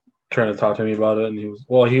was trying to talk to me about it, and he was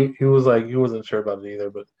like he wasn't sure about it either,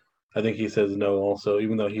 but I think he says no also,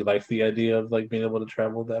 even though he likes the idea of like being able to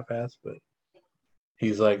travel that fast, but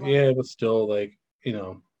he's like, yeah, but still like,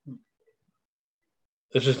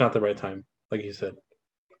 it's just not the right time, like he said.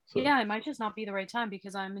 So. Yeah, it might just not be the right time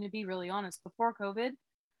because I'm going to be really honest. Before COVID,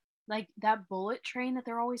 like that bullet train that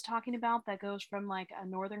they're always talking about that goes from like a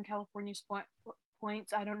Northern California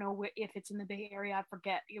points. I don't know if it's in the Bay Area. I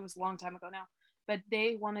forget. It was a long time ago now. But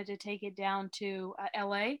they wanted to take it down to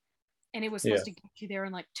LA, and it was supposed to get you there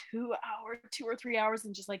in like 2 or 3 hours,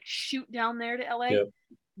 and just like shoot down there to LA. Yep.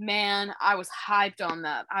 Man, I was hyped on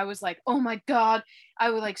that. I was like, oh my God. I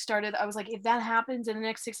was like, if that happens in the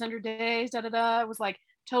next 600 days, I was like,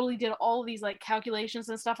 totally did all of these like calculations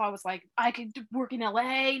and stuff. I was like, I could work in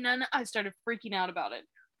LA. I started freaking out about it.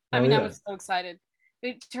 I was so excited.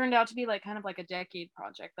 It turned out to be like kind of like a decade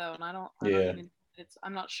project though, and I don't even,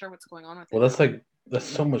 I'm not sure what's going on with it. Well, that's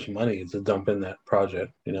so much money to dump in that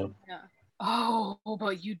project, Yeah. Oh,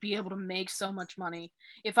 but you'd be able to make so much money.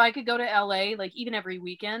 If I could go to LA, like even every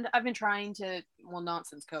weekend, I've been trying to, well, not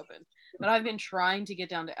since COVID, but I've been trying to get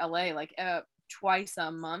down to LA like twice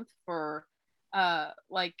a month for,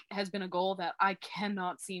 like has been a goal that I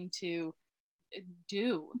cannot seem to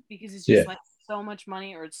do because it's just like so much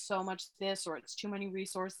money, or it's so much this, or it's too many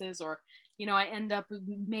resources, or, I end up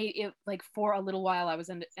made it like for a little while I was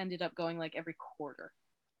ended up going like every quarter.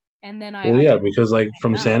 And then because like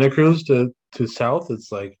from Santa Cruz to south,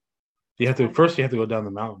 it's like you have to go down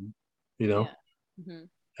the mountain, Mm-hmm.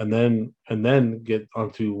 and then get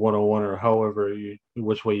onto 101 or however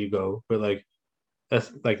which way you go. But like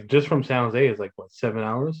that's like just from San Jose is like what, 7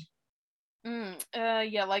 hours?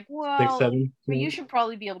 Yeah, like 6, 7. But you should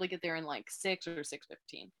probably be able to get there in like 6 or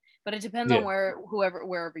 6:15. But it depends on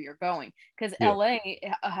wherever you're going, because LA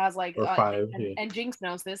has like 5, and Jinx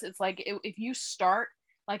knows this. It's like if you start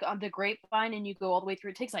like on the Grapevine and you go all the way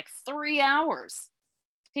through, it takes like 3 hours.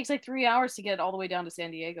 takes like 3 hours to get all the way down to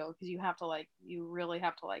San Diego because you really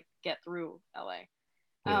have to like get through LA.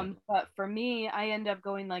 Yeah. But for me, I end up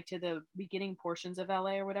going like to the beginning portions of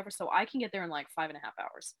LA or whatever, so I can get there in like 5.5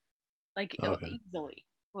 hours, like Okay. easily.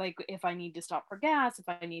 Like if I need to stop for gas, if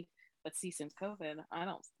I need. But see, since COVID, I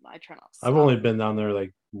try not to I've stop. only been down there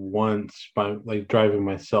like once by like driving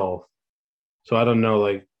myself, so I don't know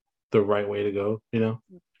like the right way to go.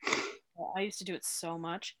 I used to do it so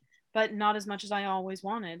much, but not as much as I always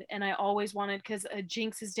wanted. And I always wanted because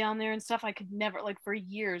Jinx is down there and stuff. I could never like for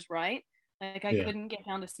years, right? Like I Yeah. couldn't get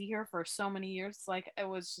down to see her for so many years. Like it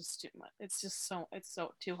was just too much. It's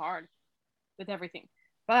so too hard with everything.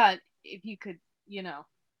 But if you could,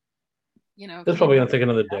 It's probably gonna take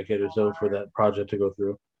another decade or so for that project to go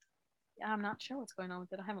through. Yeah, I'm not sure what's going on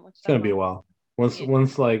with it. I haven't looked. It's gonna be a while.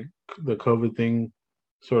 Once like the COVID thing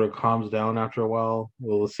sort of calms down after a while,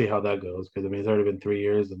 we'll see how that goes. Because I mean, it's already been 3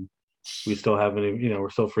 years and we still haven't even, we're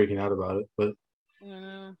still freaking out about it. But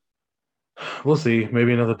we'll see.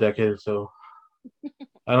 Maybe another decade or so.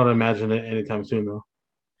 I don't imagine it anytime soon though.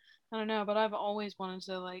 I don't know, but I've always wanted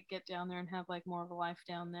to like get down there and have like more of a life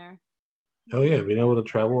down there. Oh yeah, being able to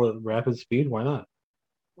travel at rapid speed, why not?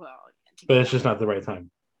 Well, but it's just not the right time.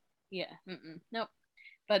 Yeah, nope.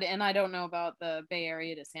 And I don't know about the Bay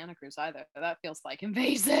Area to Santa Cruz either. That feels like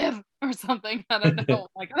invasive or something. I don't know.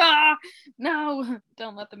 Like no,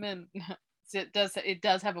 don't let them in. It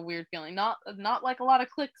does have a weird feeling. Not like a lot of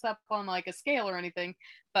clicks up on like a scale or anything,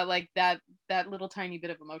 but like that little tiny bit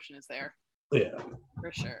of emotion is there. Yeah,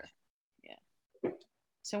 for sure. Yeah.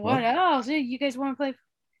 So what else? You guys want to play?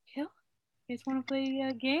 You guys want to play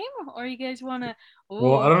a game, or you guys want to?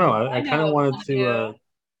 Well, I don't know. I kind of wanted to.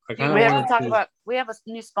 We have to talk about. We have a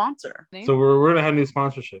new sponsor. So we're gonna have new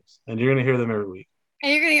sponsorships, and you're gonna hear them every week.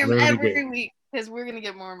 And you're gonna hear them every week because we're gonna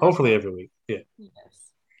get more and more. Hopefully every week. Yeah.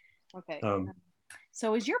 Yes. Okay.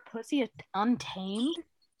 So is your pussy untamed,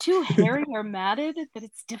 too hairy or matted that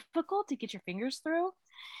it's difficult to get your fingers through,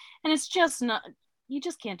 and it's just not. You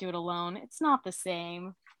just can't do it alone. It's not the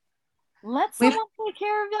same. Let someone take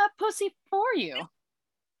care of that pussy for you.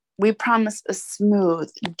 We promise a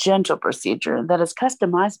smooth, gentle procedure that is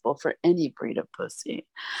customizable for any breed of pussy.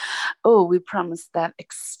 Oh, we promise that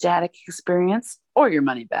ecstatic experience or your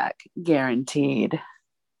money back, guaranteed.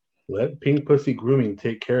 Let Pink Pussy Grooming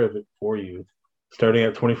take care of it for you. Starting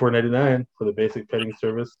at $24.99 for the basic petting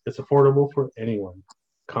service, it's affordable for anyone.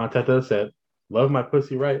 Contact us at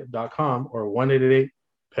lovemypussyright.com or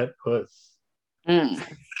 1-888-PET-PUSS.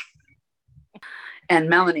 And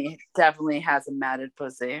Melanie definitely has a matted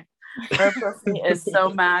pussy. Her pussy is so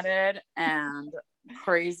matted and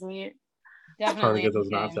crazy. Definitely hard to get those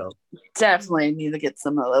knots out. Definitely need to get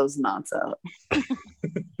some of those knots out.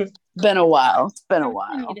 Been a while. It's been a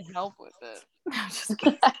while. I need help with it. I'm just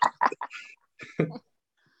kidding.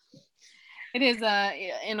 It is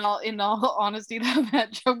in all honesty though,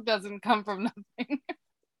 that joke doesn't come from nothing.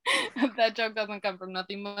 That joke doesn't come from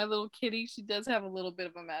nothing. My little kitty, she does have a little bit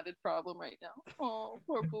of a matted problem right now. Oh,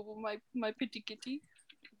 poor boo boo, my pretty kitty.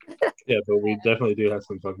 Yeah, but we definitely do have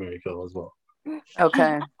some fuck, marry, kill as well.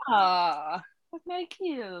 Okay. Fuck, marry,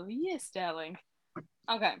 kill. Yes, darling.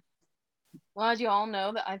 Okay. Well, as you all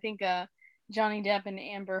know, that I think Johnny Depp and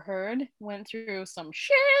Amber Heard went through some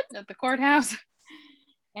shit at the courthouse.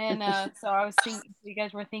 And so I was thinking, you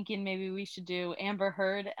guys were thinking maybe we should do Amber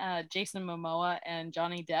Heard, Jason Momoa, and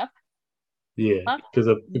Johnny Depp. Yeah, because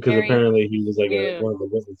apparently he was like one of the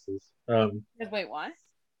witnesses. Wait, what?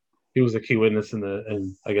 He was a key witness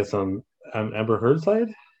in I guess on Amber Heard's side.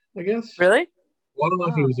 I guess. Really? Well, I don't know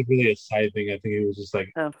if it was really a side thing. I think it was just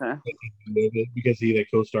like because he like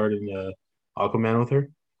co-starred in Aquaman with her,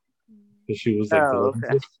 because she was like the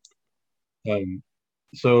witness.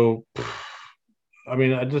 So. I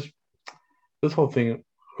mean, this whole thing.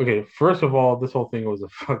 Okay, first of all, this whole thing was a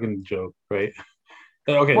fucking joke, right?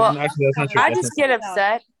 Okay, well, actually, that's not true. I just get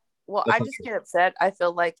upset. Well, I just get upset. I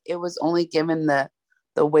feel like it was only given the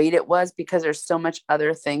weight it was because there's so much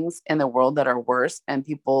other things in the world that are worse, and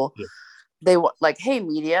people they like, hey,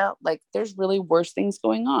 media, like there's really worse things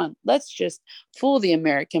going on. Let's just fool the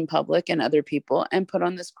American public and other people and put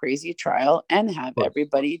on this crazy trial and have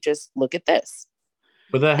everybody just look at this.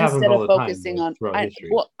 But that happens all the time. Instead of focusing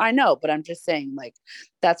on, I know, but I'm just saying, like,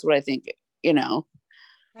 that's what I think,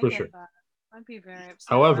 For sure. I'd be very upset.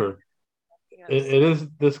 However, it is,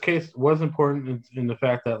 this case was important in the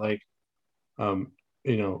fact that, like,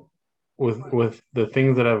 with the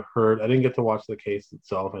things that I've heard, I didn't get to watch the case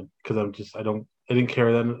itself, because I didn't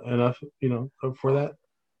care that enough, for that.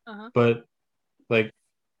 But like,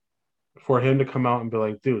 for him to come out and be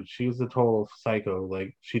like, dude, she's a total psycho.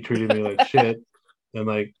 Like, she treated me like shit. and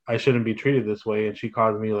like I shouldn't be treated this way, and she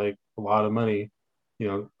caused me like a lot of money.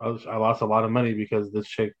 I lost a lot of money because this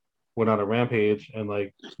chick went on a rampage and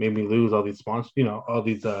like made me lose all these sponsors. All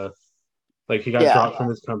these like he got dropped from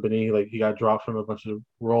his company, like he got dropped from a bunch of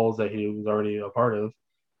roles that he was already a part of,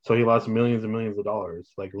 so he lost millions and millions of dollars,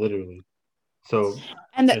 like literally. So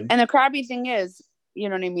and the crappy thing is, you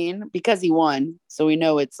know what I mean? Because he won, so we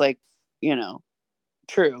know it's like,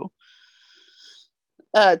 true.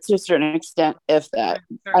 To a certain extent, if that.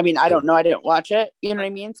 I mean, I don't know. I didn't watch it. You know what I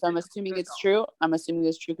mean? So I'm assuming it's true. I'm assuming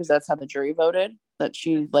it's true because that's how the jury voted, that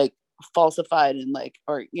she like falsified and like,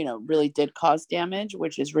 or, really did cause damage,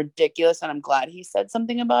 which is ridiculous. And I'm glad he said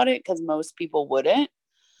something about it because most people wouldn't.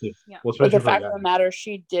 Yeah. But the fact of the matter,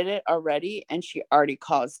 she did it already and she already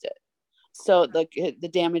caused it. So the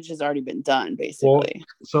damage has already been done, basically. Well,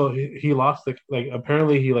 so he lost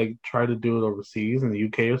apparently he like tried to do it overseas in the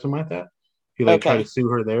UK or something like that. He tried to sue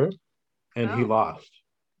her there, and he lost.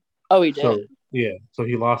 Oh, he did. So yeah, so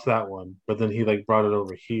he lost that one, but then he like brought it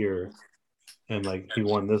over here, and like he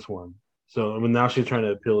won this one. So I mean, now she's trying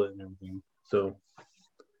to appeal it and everything. So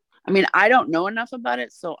I mean, I don't know enough about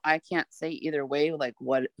it, so I can't say either way, like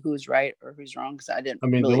who's right or who's wrong, because I didn't. I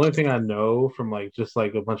mean, the only thing I know from like just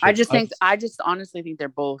like a bunch of I just honestly think they're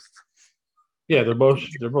both. Yeah, they're both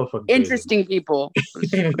interesting people.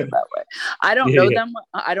 That way. I don't know them.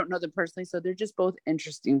 I don't know them personally, so they're just both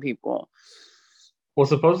interesting people. Well,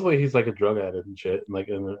 supposedly he's like a drug addict and shit, and like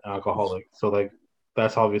an alcoholic. So like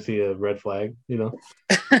that's obviously a red flag,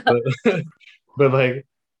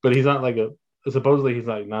 but he's not like supposedly he's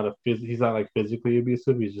like not he's not like physically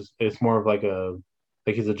abusive. It's more of like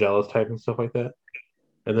he's a jealous type and stuff like that.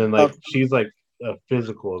 And then like she's like a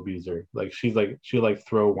physical abuser. Like she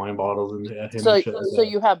throw wine bottles at him. So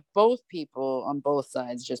you have both people on both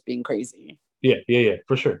sides just being crazy. Yeah,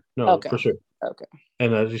 for sure. For sure. Okay.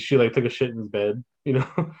 And she like took a shit in his bed,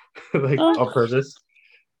 like on purpose.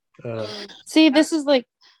 See, this is like,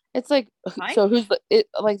 it's like, so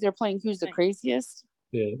like they're playing who's the craziest?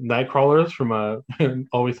 Yeah, Nightcrawlers from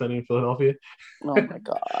Always Sunny in Philadelphia. Oh my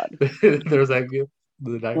god. There's that game,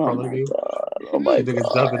 the Nightcrawler game. Oh my god. In his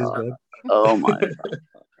bed. Oh my god.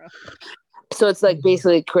 So it's like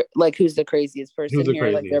basically like who's the craziest person here?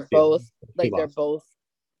 Craziest? Like they're both they're both.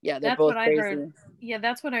 Yeah, they're both crazy. I heard. Yeah,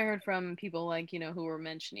 that's what I heard from people like who were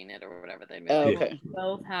mentioning it or whatever. They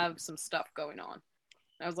both have some stuff going on.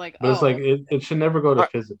 I was like, but it's like it should never go to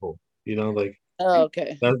physical. Like. Oh,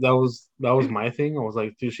 okay. That was my thing. I was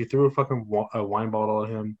like, dude, she threw a wine bottle at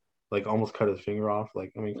him, like almost cut his finger off.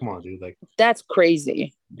 Like, I mean, come on, dude. Like, that's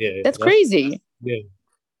crazy. Yeah, that's crazy. Yeah.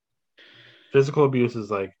 Physical abuse is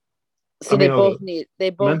like. So they both need.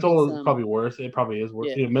 Mental is probably worse. It probably is worse.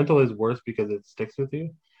 Yeah. Mental is worse because it sticks with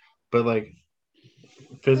you, but like.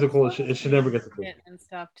 Physical, it should never get to physical and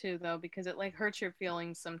stuff too, though, because it like hurts your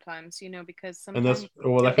feelings sometimes, because sometimes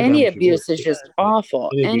any abuse is just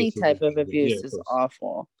awful. Any type of abuse is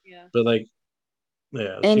awful. Yeah, but like,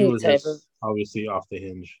 any she was type of obviously off the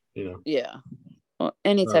hinge, Yeah, well,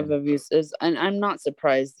 any type of abuse is, and I'm not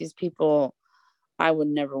surprised. These people, I would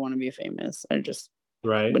never want to be famous. I just.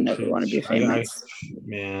 Right. Would never want to be famous.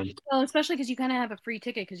 Man. Well, especially because you kind of have a free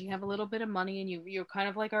ticket because you have a little bit of money and you're kind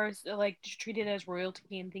of like treated as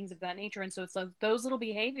royalty and things of that nature. And so it's like those little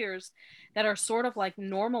behaviors that are sort of like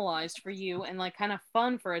normalized for you and like kind of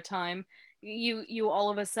fun for a time. You all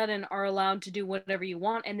of a sudden are allowed to do whatever you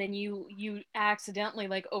want, and then you accidentally,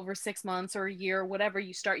 like over 6 months or a year or whatever,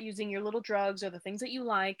 you start using your little drugs or the things that you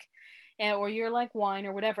like. Or you're like wine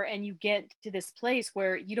or whatever, and you get to this place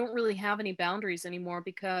where you don't really have any boundaries anymore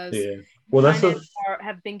because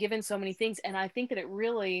have been given so many things. And I think that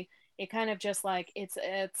it kind of just like it's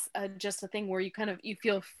just a thing where you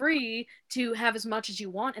feel free to have as much as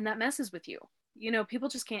you want, and that messes with you. People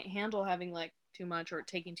just can't handle having like too much or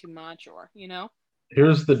taking too much or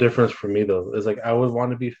Here's the difference for me though, is like I would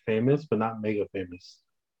want to be famous but not mega famous.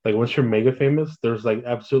 Like once you're mega famous, there's like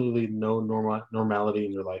absolutely no normality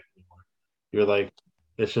in your life anymore. You're like,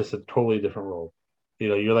 it's just a totally different role.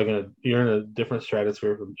 You're in a different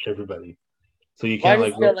stratosphere from everybody. So you can't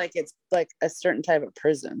feel like it's like a certain type of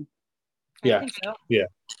prison. Yeah. I think so. Yeah.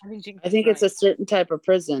 I think it's a certain type of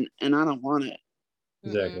prison, and I don't want it.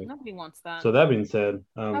 Exactly. Nobody wants that. So that being said,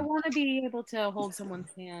 I want to be able to hold someone's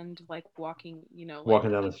hand, like walking,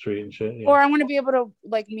 walking down the street and shit. Yeah. Or I want to be able to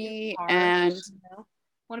like me and.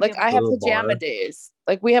 Like I have pajama days.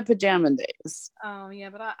 Like we have pajama days. Oh yeah,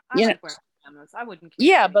 but I like wear pajamas. I wouldn't.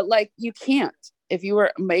 Yeah, but like you can't. If you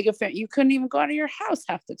were a mega fan, you couldn't even go out of your house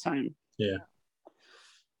half the time. Yeah.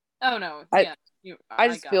 Oh no. I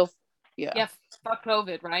just feel. Yeah. Yeah. Fuck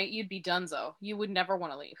COVID, right? You'd be donezo. You would never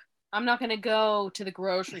want to leave. I'm not gonna go to the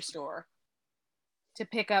grocery store. to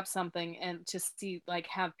pick up something and to see like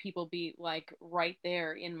have people be like right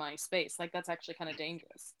there in my space. Like that's actually kind of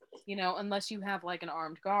dangerous. You know, unless you have like an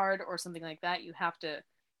armed guard or something like that, you have to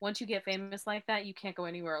once you get famous like that, you can't go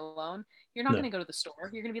anywhere alone. You're not No. going to go to the store.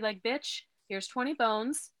 You're going to be like, "Bitch, here's 20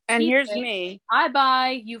 bones." And keep here's it. me. I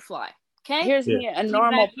buy, you fly. Okay? Here's Yeah. me, a Keep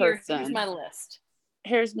normal that here. person. Here's my list.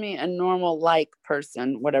 Here's me, a normal like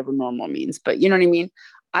person, whatever normal means. But you know what I mean?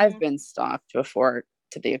 I've been stalked before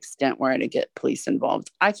to the extent where I had to get police involved.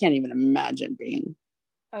 I can't even imagine being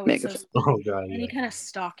It's so Oh god, any yeah. kind of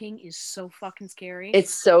stalking is so fucking scary.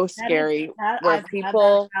 It's so scary where I've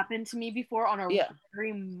people had that happen to me before on a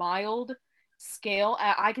very mild scale.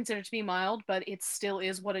 I consider it to be mild, but it still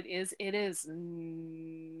is what it is. It is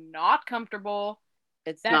not comfortable.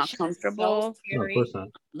 it's That not shit is comfortable. so No, of scary. course not.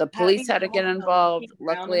 The police had to Having get people involved. looking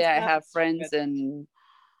around Luckily, and I stuff have is friends good. in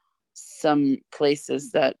some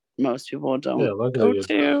places that most people don't Yeah, go luckily it's,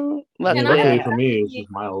 to. I mean, Luckily, luckily I for me, it's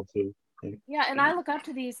just mild too. Yeah, and I look up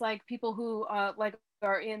to these like people who like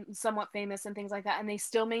are in somewhat famous and things like that, and they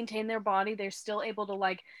still maintain their body. They're still able to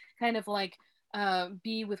like kind of like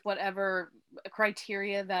be with whatever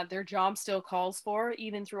criteria that their job still calls for,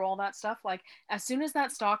 even through all that stuff. Like as soon as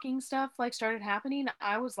that stalking stuff like started happening,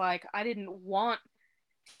 I was like, I didn't want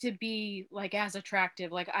to be like as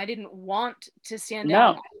attractive. Like I didn't want to stand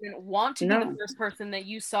out. I didn't want to be the first person that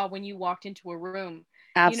you saw when you walked into a room.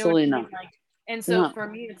 Absolutely You know what I mean? not. Like, and so for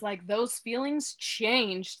me, it's like those feelings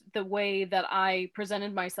changed the way that I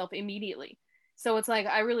presented myself immediately. So it's like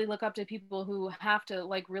I really look up to people who have to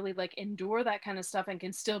like really like endure that kind of stuff and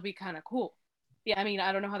can still be kind of cool. Yeah, I mean,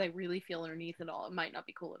 I don't know how they really feel underneath it all. It might not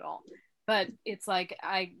be cool at all, but it's like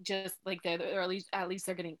I just like they're at least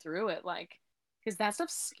they're getting through it. Like because that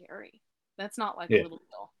stuff's scary. That's not like a little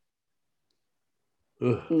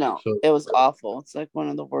deal. Ugh. No, So, it was awful. It's like one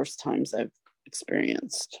of the worst times I've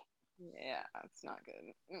experienced. Yeah, it's not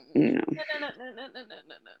good. No.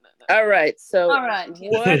 No. All right. So, All right.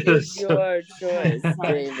 what is your choice,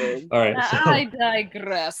 David? all right. So, I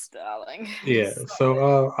digress, darling. yeah.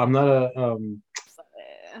 So, I'm not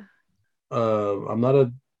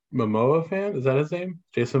a Momoa fan. Is that his name?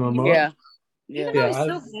 Jason Momoa. Yeah. Even though he's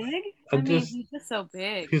so big. I mean, he's just so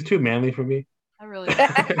big. He's too manly for me. I really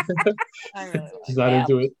like Just not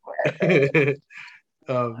into it.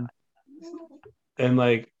 And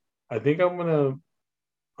like I think I'm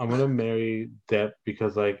gonna marry Depp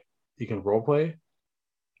because like he can role play.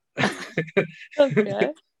 Okay.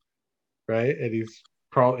 Right? And he's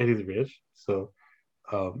rich. So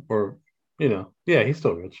or you know, yeah, he's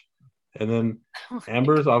still rich. And then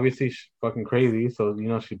Amber's obviously fucking crazy, so you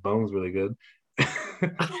know she bones really good.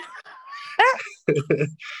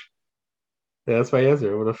 Yeah, that's my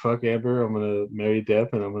answer. I'm gonna fuck Amber. I'm gonna marry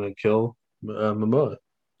Depp, and I'm gonna kill Momoa.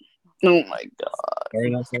 Oh my god. Very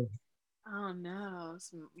nice. Oh no.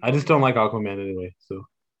 I just don't like Aquaman anyway. So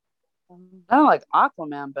I don't like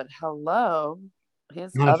Aquaman, but hello,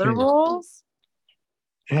 his other roles.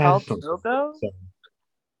 yeah, Drogo.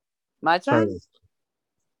 My turn. Sorry.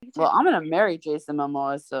 Well, I'm gonna marry Jason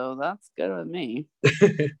Momoa, so that's good with me.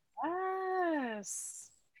 Yes.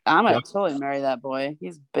 I'm gonna totally marry that boy.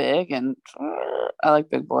 He's big, and I like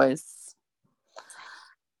big boys.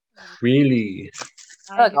 Really?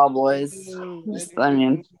 I like all boys. I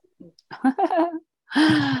mean,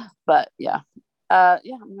 but yeah, I'm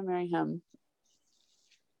gonna marry him.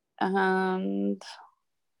 And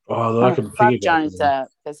fuck Johnny Depp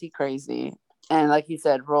because he's crazy, and like you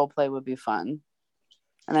said, role play would be fun.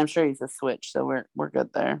 And I'm sure he's a switch, so we're good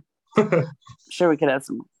there. Sure, we could have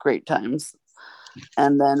some great times.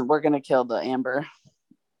 And then we're gonna kill the Amber.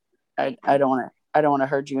 I don't want to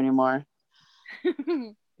hurt you anymore.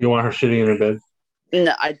 You want her shitting in her bed?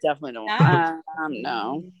 No, I definitely don't.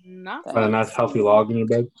 No. Not a nice healthy log in your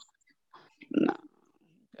bed. No.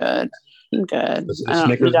 Good. A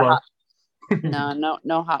Snickers bar.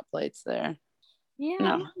 No hot plates there. Yeah,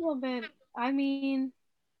 no. A little bit. I mean,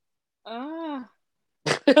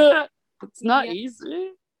 it's not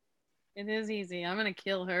easy. It is easy. I'm gonna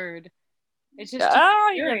kill Heard. It's just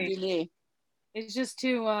you're gonna do me. It's just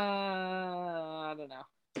too I don't know.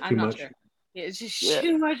 I'm not sure. Yeah, it's just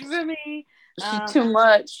too much for me. Too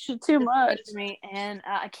much for me, and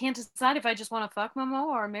I can't decide if I just want to fuck Momo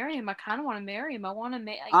or marry him. I kind of want to marry him.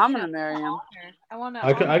 I'm gonna marry him.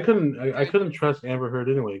 I couldn't trust Amber Heard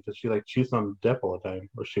anyway because she like cheats on Depp all the time,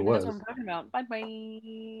 or she was. That's what I'm talking about. Bye.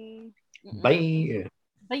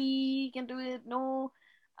 Bye. Can't do it. No.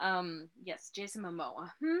 Yes, Jason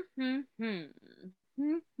Momoa.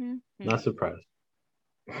 Not surprised.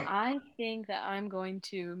 I think that I'm going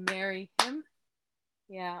to marry him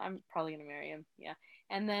Yeah, I'm probably gonna marry him. Yeah,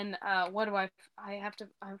 and then what do I have to?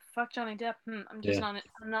 I fuck Johnny Depp. I'm just not.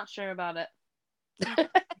 I'm not sure about it.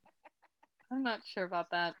 I'm not sure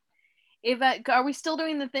about that. Are we still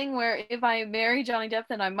doing the thing where if I marry Johnny Depp,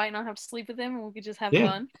 then I might not have to sleep with him, and we could just have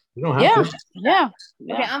fun? You don't have to. Yeah.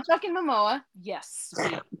 Okay, I'm fucking Momoa. Yes.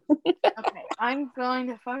 Okay, I'm going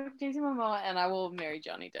to fuck Jason Momoa, and I will marry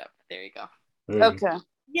Johnny Depp. There you go. Okay.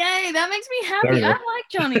 Yay, that makes me happy. I like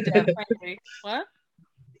Johnny Depp, frankly. What?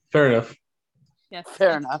 Fair enough. Yes.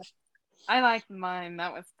 Fair enough. I like mine.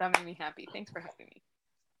 That made me happy. Thanks for having me.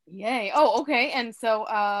 Yay. Oh, okay. And so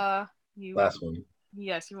you Last one.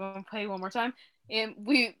 Yes, you want to play one more time? And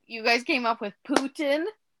you guys came up with Putin,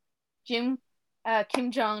 Kim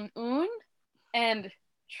Jong-un, and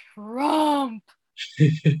Trump.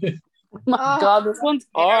 My God, this one's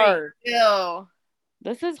hard. Ew.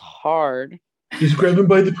 This is hard. Just grab him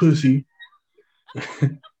by the pussy.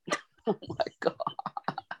 Oh my God.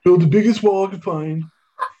 Build the biggest wall I can find.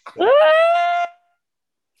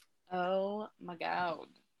 Oh my God.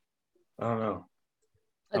 I don't know.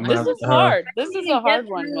 This is hard. This is a hard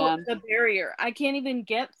one, man. The barrier. I can't even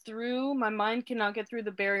get through. My mind cannot get through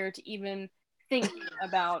the barrier to even think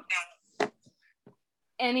about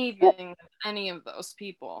anything, any of those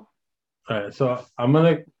people. All right, so I'm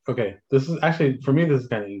gonna. Okay, this is actually for me. This is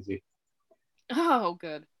kind of easy. Oh,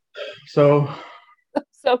 good. So, I'm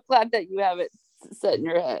so glad that you have it set in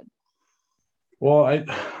your head. well,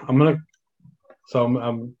 I'm gonna. So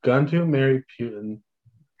I'm going to marry Putin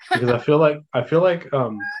because I feel like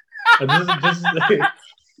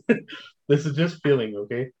this is just feeling,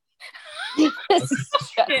 okay? Okay. I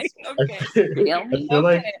feel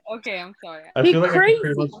like Okay, I'm sorry. I feel like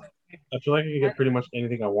crazy. I feel like I can get pretty much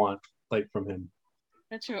anything I want, like from him.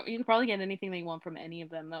 That's true. You can probably get anything that you want from any of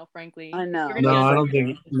them, though. Frankly, I know. No, I don't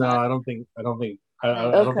think. I don't think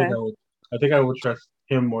I would. I think I would trust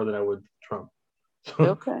him more than I would Trump. So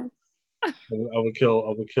Okay. I would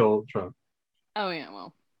kill Trump. Oh yeah,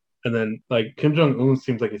 well. And then like Kim Jong Un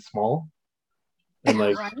seems like he's small, and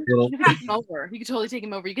like Right? little. You could take him over. You could totally take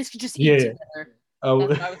him over. You guys could just eat together. I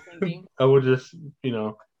would, That's what I was thinking. I would just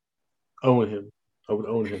own him. I would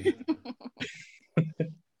own him.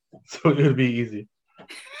 So it would be easy.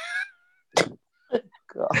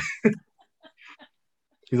 God.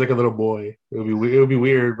 He's like a little boy. It would be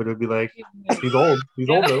weird, but it would be like he's old. He's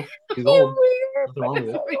old though. He's old. Nothing wrong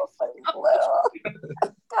with it.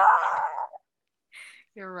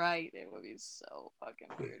 You're right. It would be so fucking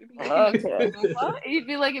weird. Okay. He'd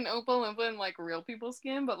be like an Oompa Loompa in like real people's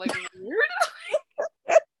skin, but like weird.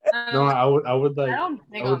 No, I would like I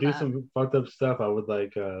would do some fucked up stuff. I would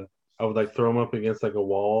like throw him up against like a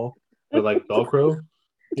wall with like Velcro,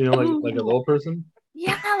 like a little person.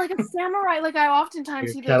 Yeah, like a samurai. Like I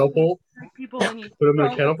oftentimes see catapult people and you put him in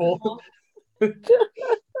a catapult.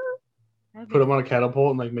 Put him on a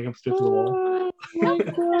catapult and like make him stick to the wall. Oh my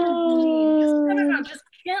God. No, just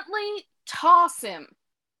gently toss him.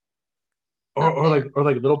 Or like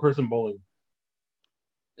little person bowling.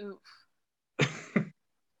 Oof.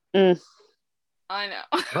 Mm. I know.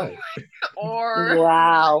 Right. Or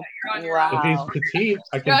Wow. If he's petite,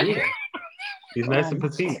 I can do that. He's nice and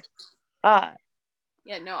petite.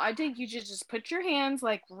 Yeah, no, I think you should just put your hands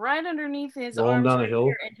like right underneath his roll him arms down a hill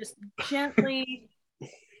and just gently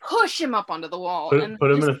push him up onto the wall. Put and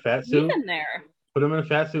him in a fat suit. In there. Put him in a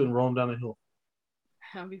fat suit and roll him down a hill.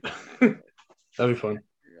 That'd be fun. That'd be fun.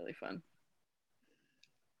 Really fun.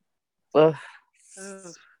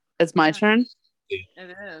 It's my turn.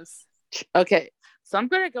 It is. Okay, so I'm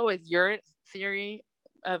gonna go with your theory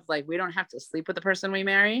of like we don't have to sleep with the person we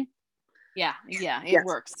marry. Yeah, it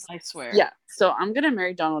works. I swear. Yeah, so I'm gonna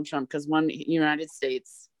marry Donald Trump because United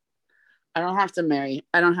States, I don't have to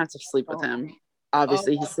sleep with him.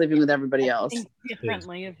 Obviously, he's sleeping with everybody else. Think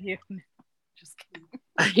differently of you. Just kidding.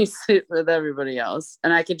 I sleep with everybody else,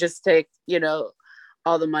 and I could just take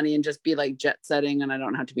all the money and just be like jet setting, and I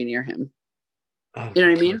don't have to be near him. You know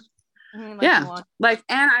what I mean? Yeah, like,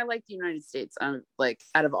 and I like the United States. I'm like,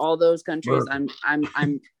 out of all those countries, I'm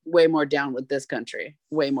way more down with this country.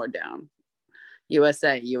 Way more down.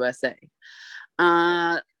 USA. Then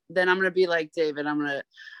I'm gonna be like David. I'm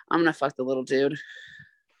gonna fuck the little dude.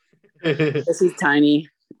 Because he's tiny,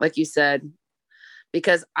 like you said.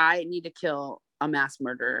 Because I need to kill a mass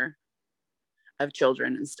murderer of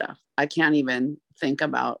children and stuff. I can't even think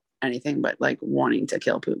about anything but like wanting to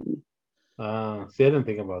kill Putin. See, I didn't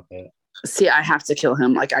think about that. See, I have to kill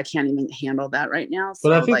him. Like, I can't even handle that right now. So,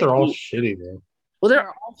 but I think they're all shitty, man. Well, they're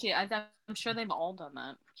all shit. I'm sure they've all done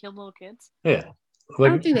that. Killed little kids. Yeah.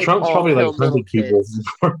 Like think they've Trump's all probably like killed little hunting people.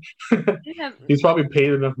 Yeah. He's probably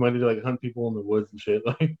paid enough money to like hunt people in the woods and shit.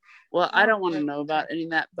 Like, Well, I don't want to know about any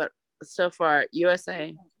of that, but so far,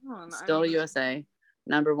 USA, still USA,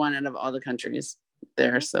 number one out of all the countries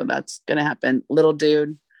there. So that's gonna happen. Little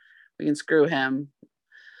dude, we can screw him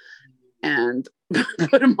and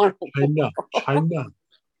put him on. China.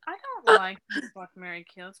 I don't like fuck, marry,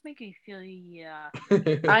 kill. It's making me feel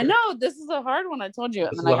I know this is a hard one. I told you,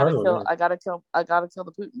 and then I gotta kill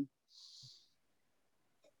the Putin.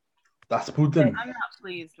 That's Putin. I'm not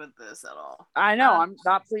pleased with this at all. I know I'm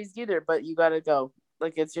not pleased either, but you gotta go.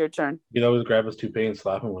 Like it's your turn. You always grab his toupee and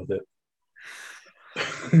slap him with it.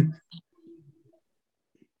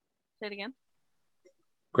 Say it again.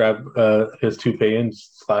 Grab his toupee and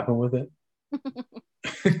slap him with it.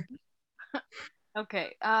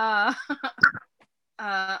 Okay. I'm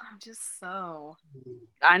just so.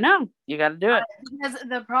 I know you got to do it. Because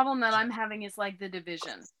the problem that I'm having is like the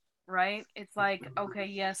division, right? It's like, okay,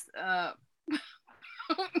 yes,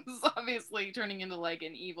 it's obviously turning into like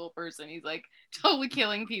an evil person. He's like totally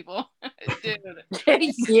killing people, dude.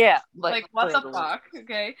 Yeah, like what the fuck?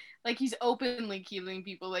 Okay, like he's openly killing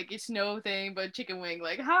people. Like it's no thing but chicken wing.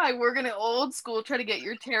 Like, hi, we're gonna old school try to get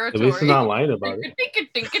your territory. At least he's not lying about it.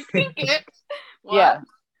 Think. Yeah.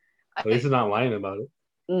 At least he's not lying about it.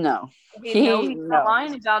 No. He's not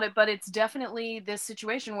lying about it, but it's definitely this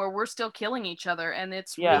situation where we're still killing each other, and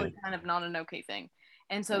it's really kind of not an okay thing.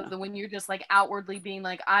 And so when you're just like outwardly being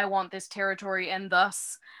like, I want this territory, and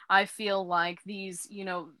thus I feel like these,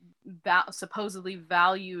 supposedly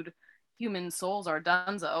valued human souls are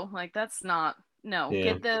donezo. Like that's not,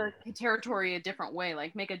 get the territory a different way.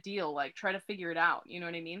 Like make a deal, like try to figure it out. You know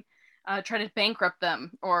what I mean? Try to bankrupt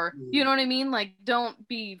them, or you know what I mean? Like don't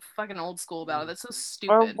be fucking old school about it. That's so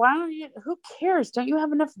stupid. Or why don't you, who cares? Don't you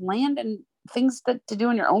have enough land and things to do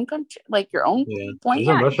in your own country? Like your own point?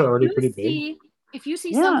 Isn't Russia already pretty big? If you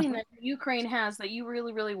see something that Ukraine has that you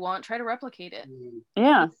really, really want, try to replicate it. Yeah. You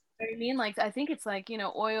know what I mean? Like, I think it's like,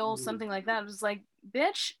 oil, something like that. It's like,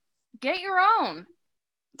 bitch, get your own.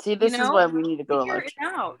 See, this is why we need to go figure it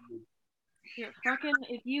out. You're fucking,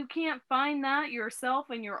 if you can't find that yourself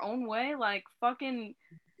in your own way, like, fucking,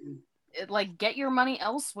 like, get your money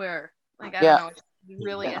elsewhere. Like, I don't know. It's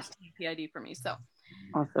really STPID for me, so.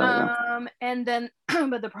 And then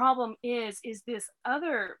but the problem is this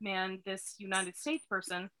other man, this United States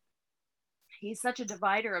person, he's such a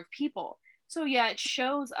divider of people. So it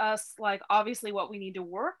shows us like obviously what we need to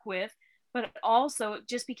work with, but also it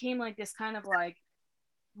just became like this kind of like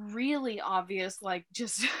really obvious, like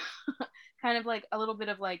just kind of like a little bit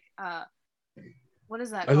of like what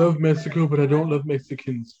is that? I love Mexico, but I don't love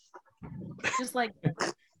Mexicans. Just like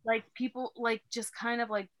people like just kind of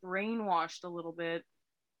like brainwashed a little bit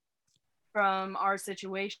from our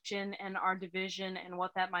situation and our division and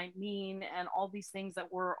what that might mean and all these things that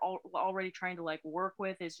we're already trying to like work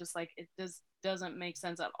with. It's just like it doesn't make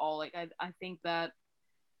sense at all. Like I think that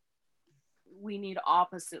we need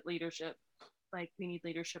opposite leadership. Like we need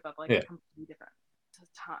leadership of like completely different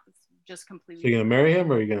times. Just completely. So you're gonna marry him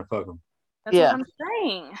or are you gonna fuck him? That's what I'm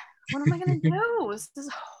saying. What am I gonna do? This is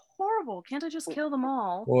horrible. Can't I just kill them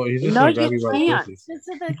all? Well, he's just gonna grab you by the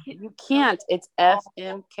pussy. You can't. It's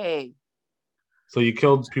FMK. So you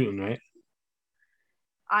killed Putin, right?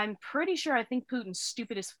 I'm pretty sure. I think Putin's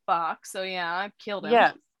stupid as fuck. So I killed him.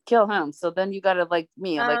 Yeah, kill him. So then you gotta like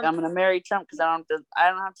me. Like I'm gonna marry Trump because I don't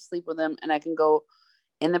have to sleep with him, and I can go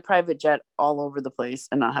in the private jet all over the place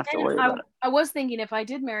and not have to worry about it. I was thinking if I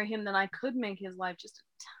did marry him, then I could make his life just a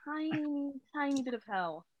tiny bit of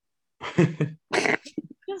hell.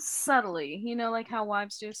 Just subtly, like how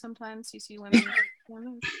wives do sometimes. You see women.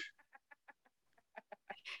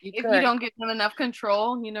 If you don't give them enough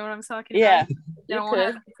control, you know what I'm talking about?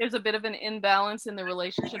 There's a bit of an imbalance in the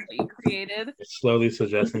relationship that you created. Slowly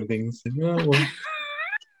suggesting things. You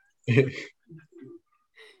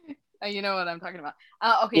know what I'm talking about.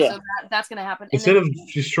 Okay, so that's going to happen. Instead of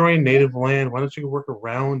destroying native land, why don't you work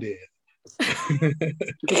around it?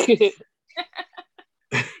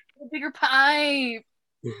 A bigger pipe.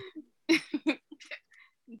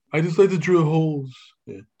 I just like to drill holes.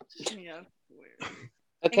 Weird.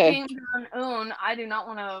 Okay. I do not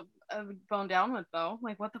want to bone down with though.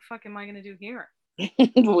 Like, what the fuck am I gonna do here?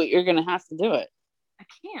 Well, you're gonna have to do it. I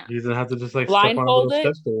can't. You're gonna have to just like blindfold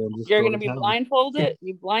it. You're gonna be blindfolded.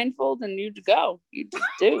 You blindfold and you go. You just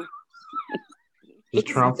do. Just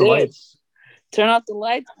turn off the lights. Turn off the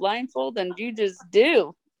lights, blindfold, and you just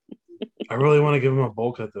do. I really want to give him a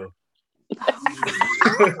bowl cut though.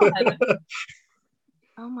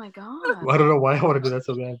 Oh my god! I don't know why I want to do that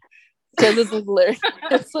so bad. Because it's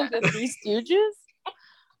like the Three Stooges.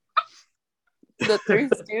 The Three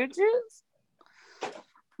Stooges?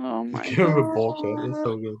 Oh my Give him a god. bowl cut. It's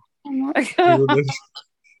so good. Oh my god.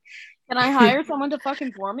 Can I hire someone to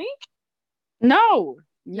fucking for me? No,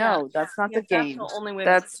 Yeah. that's not the Yes, that's game. the only way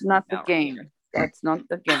That's this is not the out. game. That's not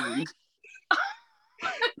the game.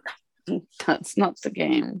 That's not the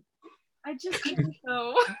game. I just can't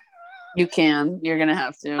though. You can. You're gonna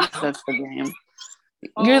have to. That's the game.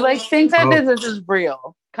 Oh. You're like, think that Oh. this is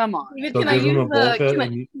real. Come on. David, So can I give him a use bowl the? cut Can I,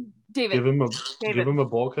 and David, give him a David.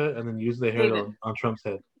 bowl cut and then use the hair David. on Trump's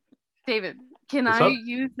head. David, can What's I up?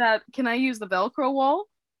 use that? Can I use the Velcro wall?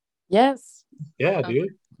 Yes. Yeah, Okay.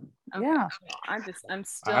 dude. Okay. Yeah. I'm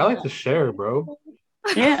still. I like to share, bro.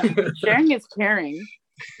 Yeah. Sharing is caring.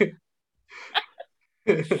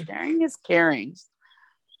 Sharing is caring.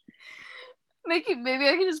 Maybe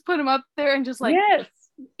I can just put him up there and just like Yes.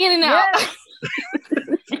 in and out.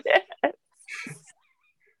 Yes.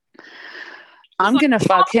 I'm gonna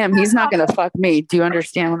fuck him. He's not gonna fuck me. Do you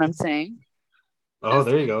understand what I'm saying? Oh,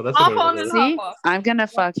 there you go. That's a Hop good on way to and do it. See? hop off. I'm gonna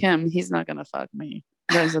fuck him. He's not gonna fuck me.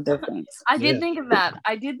 There's a difference. I did Yeah. think of that.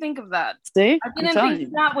 I did think of that. See? I I'm didn't telling think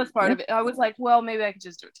you. that was part of it. I was like, well, maybe I could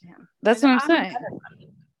just do it to him. That's what I'm saying. better.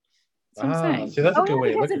 That's what I'm saying. See, that's a Oh, good yeah, way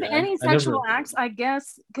to because look of at it. any I never- sexual acts, I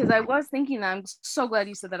guess, because I was thinking that. I'm so glad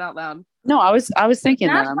you said that out loud. No, I was thinking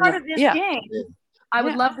That's that. I'm part like, of this yeah, game. I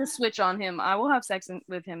would Yeah. love to switch on him. I will have sex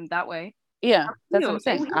with him that way. yeah. That's what I'm You.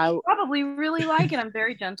 saying. He probably really like it. I'm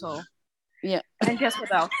very gentle. Yeah. And guess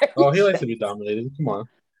what else? Oh, he likes to be dominated. Come on.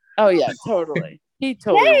 Oh yeah, totally. He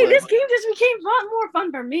totally. Hey, would. this game just became more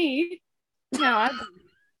fun for me. No, I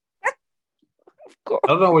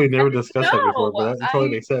don't know. We never discussed that No, before, but that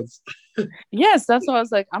totally makes sense. Yes, that's why I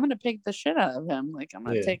was like, I'm gonna pick the shit out of him. Like I'm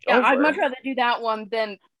gonna Yeah. take yeah, over. I'd much rather do that one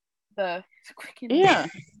than the. Yeah.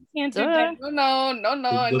 Can't do Duh. that. No. The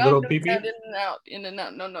no, little no, pee-pee? in and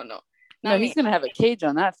out. No. No, Not he's me. gonna have a cage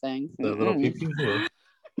on that thing. The little Mm-mm. peepee. Yeah.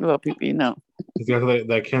 Little pee-pee, no. He's got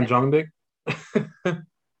that Ken Jong dick.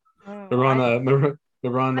 Remember on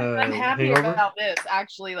I'm happy Hangover? about this.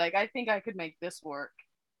 Actually, like I think I could make this work.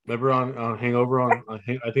 Remember on Hangover I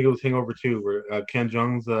think it was Hangover 2 where Ken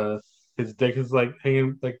Jong's his dick is like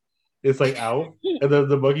hanging like it's like out and then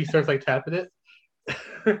the monkey starts like tapping it. I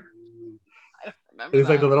don't remember. It's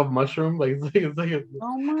like the that. little mushroom like it's like a,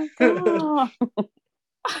 Oh my god.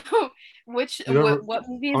 Which You remember what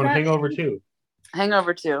movie is on that? Hangover 2.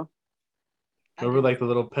 Hangover 2. Remember like the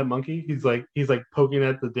little pet monkey? He's like poking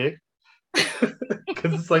at the dick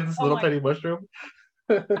because it's like this Oh little my tiny mushroom.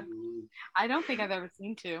 I don't think I've ever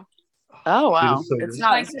seen two. Oh wow. It's so It's good.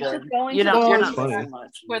 not Like as it's just good. going You to know, the you're it's not funny. missing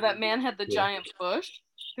much. where that man had the Yeah. giant bush.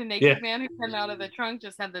 The naked Yeah. man who came out of the trunk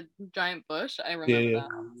just had the giant bush. I remember Yeah.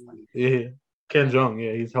 that. Yeah, Ken Jong.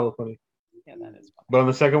 Yeah, he's hella funny. Yeah, that is fun. But on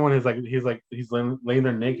the second one, he's laying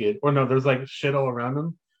there naked. Or no, there's like shit all around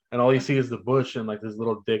him, and all you see is the bush and like this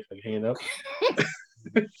little dick like hanging up.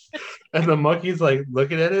 And the monkey's like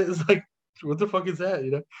looking at it. It's like, what the fuck is that?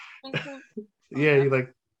 You know? Yeah,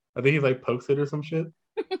 I think he like pokes it or some shit.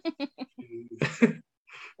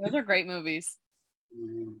 Those are great movies.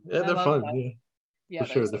 Yeah, I they're love fun. that. Yeah, Yeah, for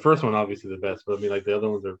sure. they're The so first good. one obviously the best, but I mean like the other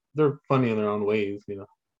ones they're funny in their own ways. You know,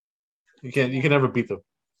 you can never beat the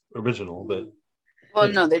original, but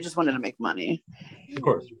Well, no, they just wanted to make money. of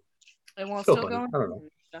course. It won't Still still funny. go. I don't know.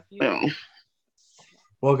 Stuff you Yeah.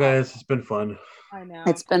 Well, guys, it's been fun. I know.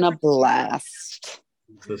 It's been a blast.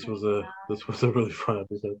 This was a really fun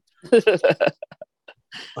episode.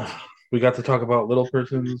 We got to talk about little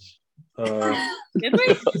persons. Did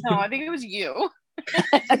we? No, I think it was you.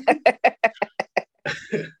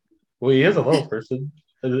 Well, he is a little person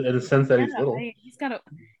in the sense that he's Yeah, little. he's got a.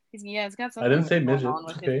 He's got I something. didn't say going midget, on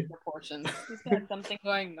with okay. his proportions. He's got something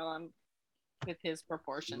going on with his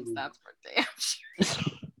proportions. That's for damn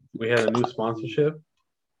sure. We had a new sponsorship.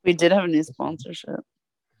 We did have a new sponsorship.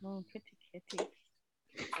 Oh, kitty.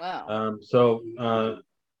 Wow.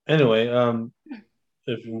 Anyway,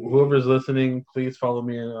 if whoever's listening, please follow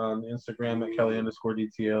me on Instagram at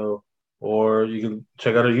Kelly_DTO, or you can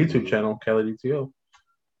check out our YouTube channel, Kelly DTO.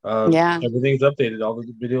 Yeah. Everything's updated. All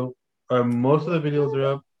the video, most of the videos are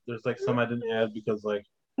up. There's like some I didn't add because like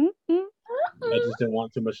Mm-mm. I just didn't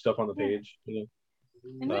want too much stuff on the page. You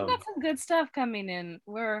And we've got some good stuff coming in.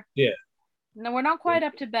 We're Yeah. No, we're not quite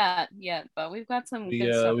up to bat yet, but we've got some know,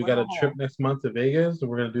 good stuff. we on got the a hole. trip next month to Vegas, and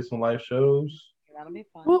we're gonna do some live shows. That'll be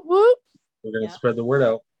fun. Whoop, whoop. We're gonna Yeah. spread the word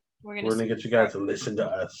out. We're We're gonna get you guys to listen to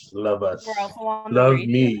us, love us, We're also on the love radio.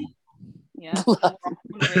 me. Yeah. We're on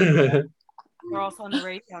the radio. We're also on the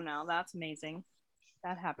radio now. That's amazing.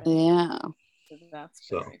 That happened. Yeah. So that's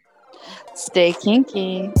So. very Stay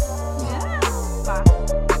kinky. cool. Yeah. Bye.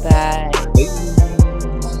 Bye. Bye.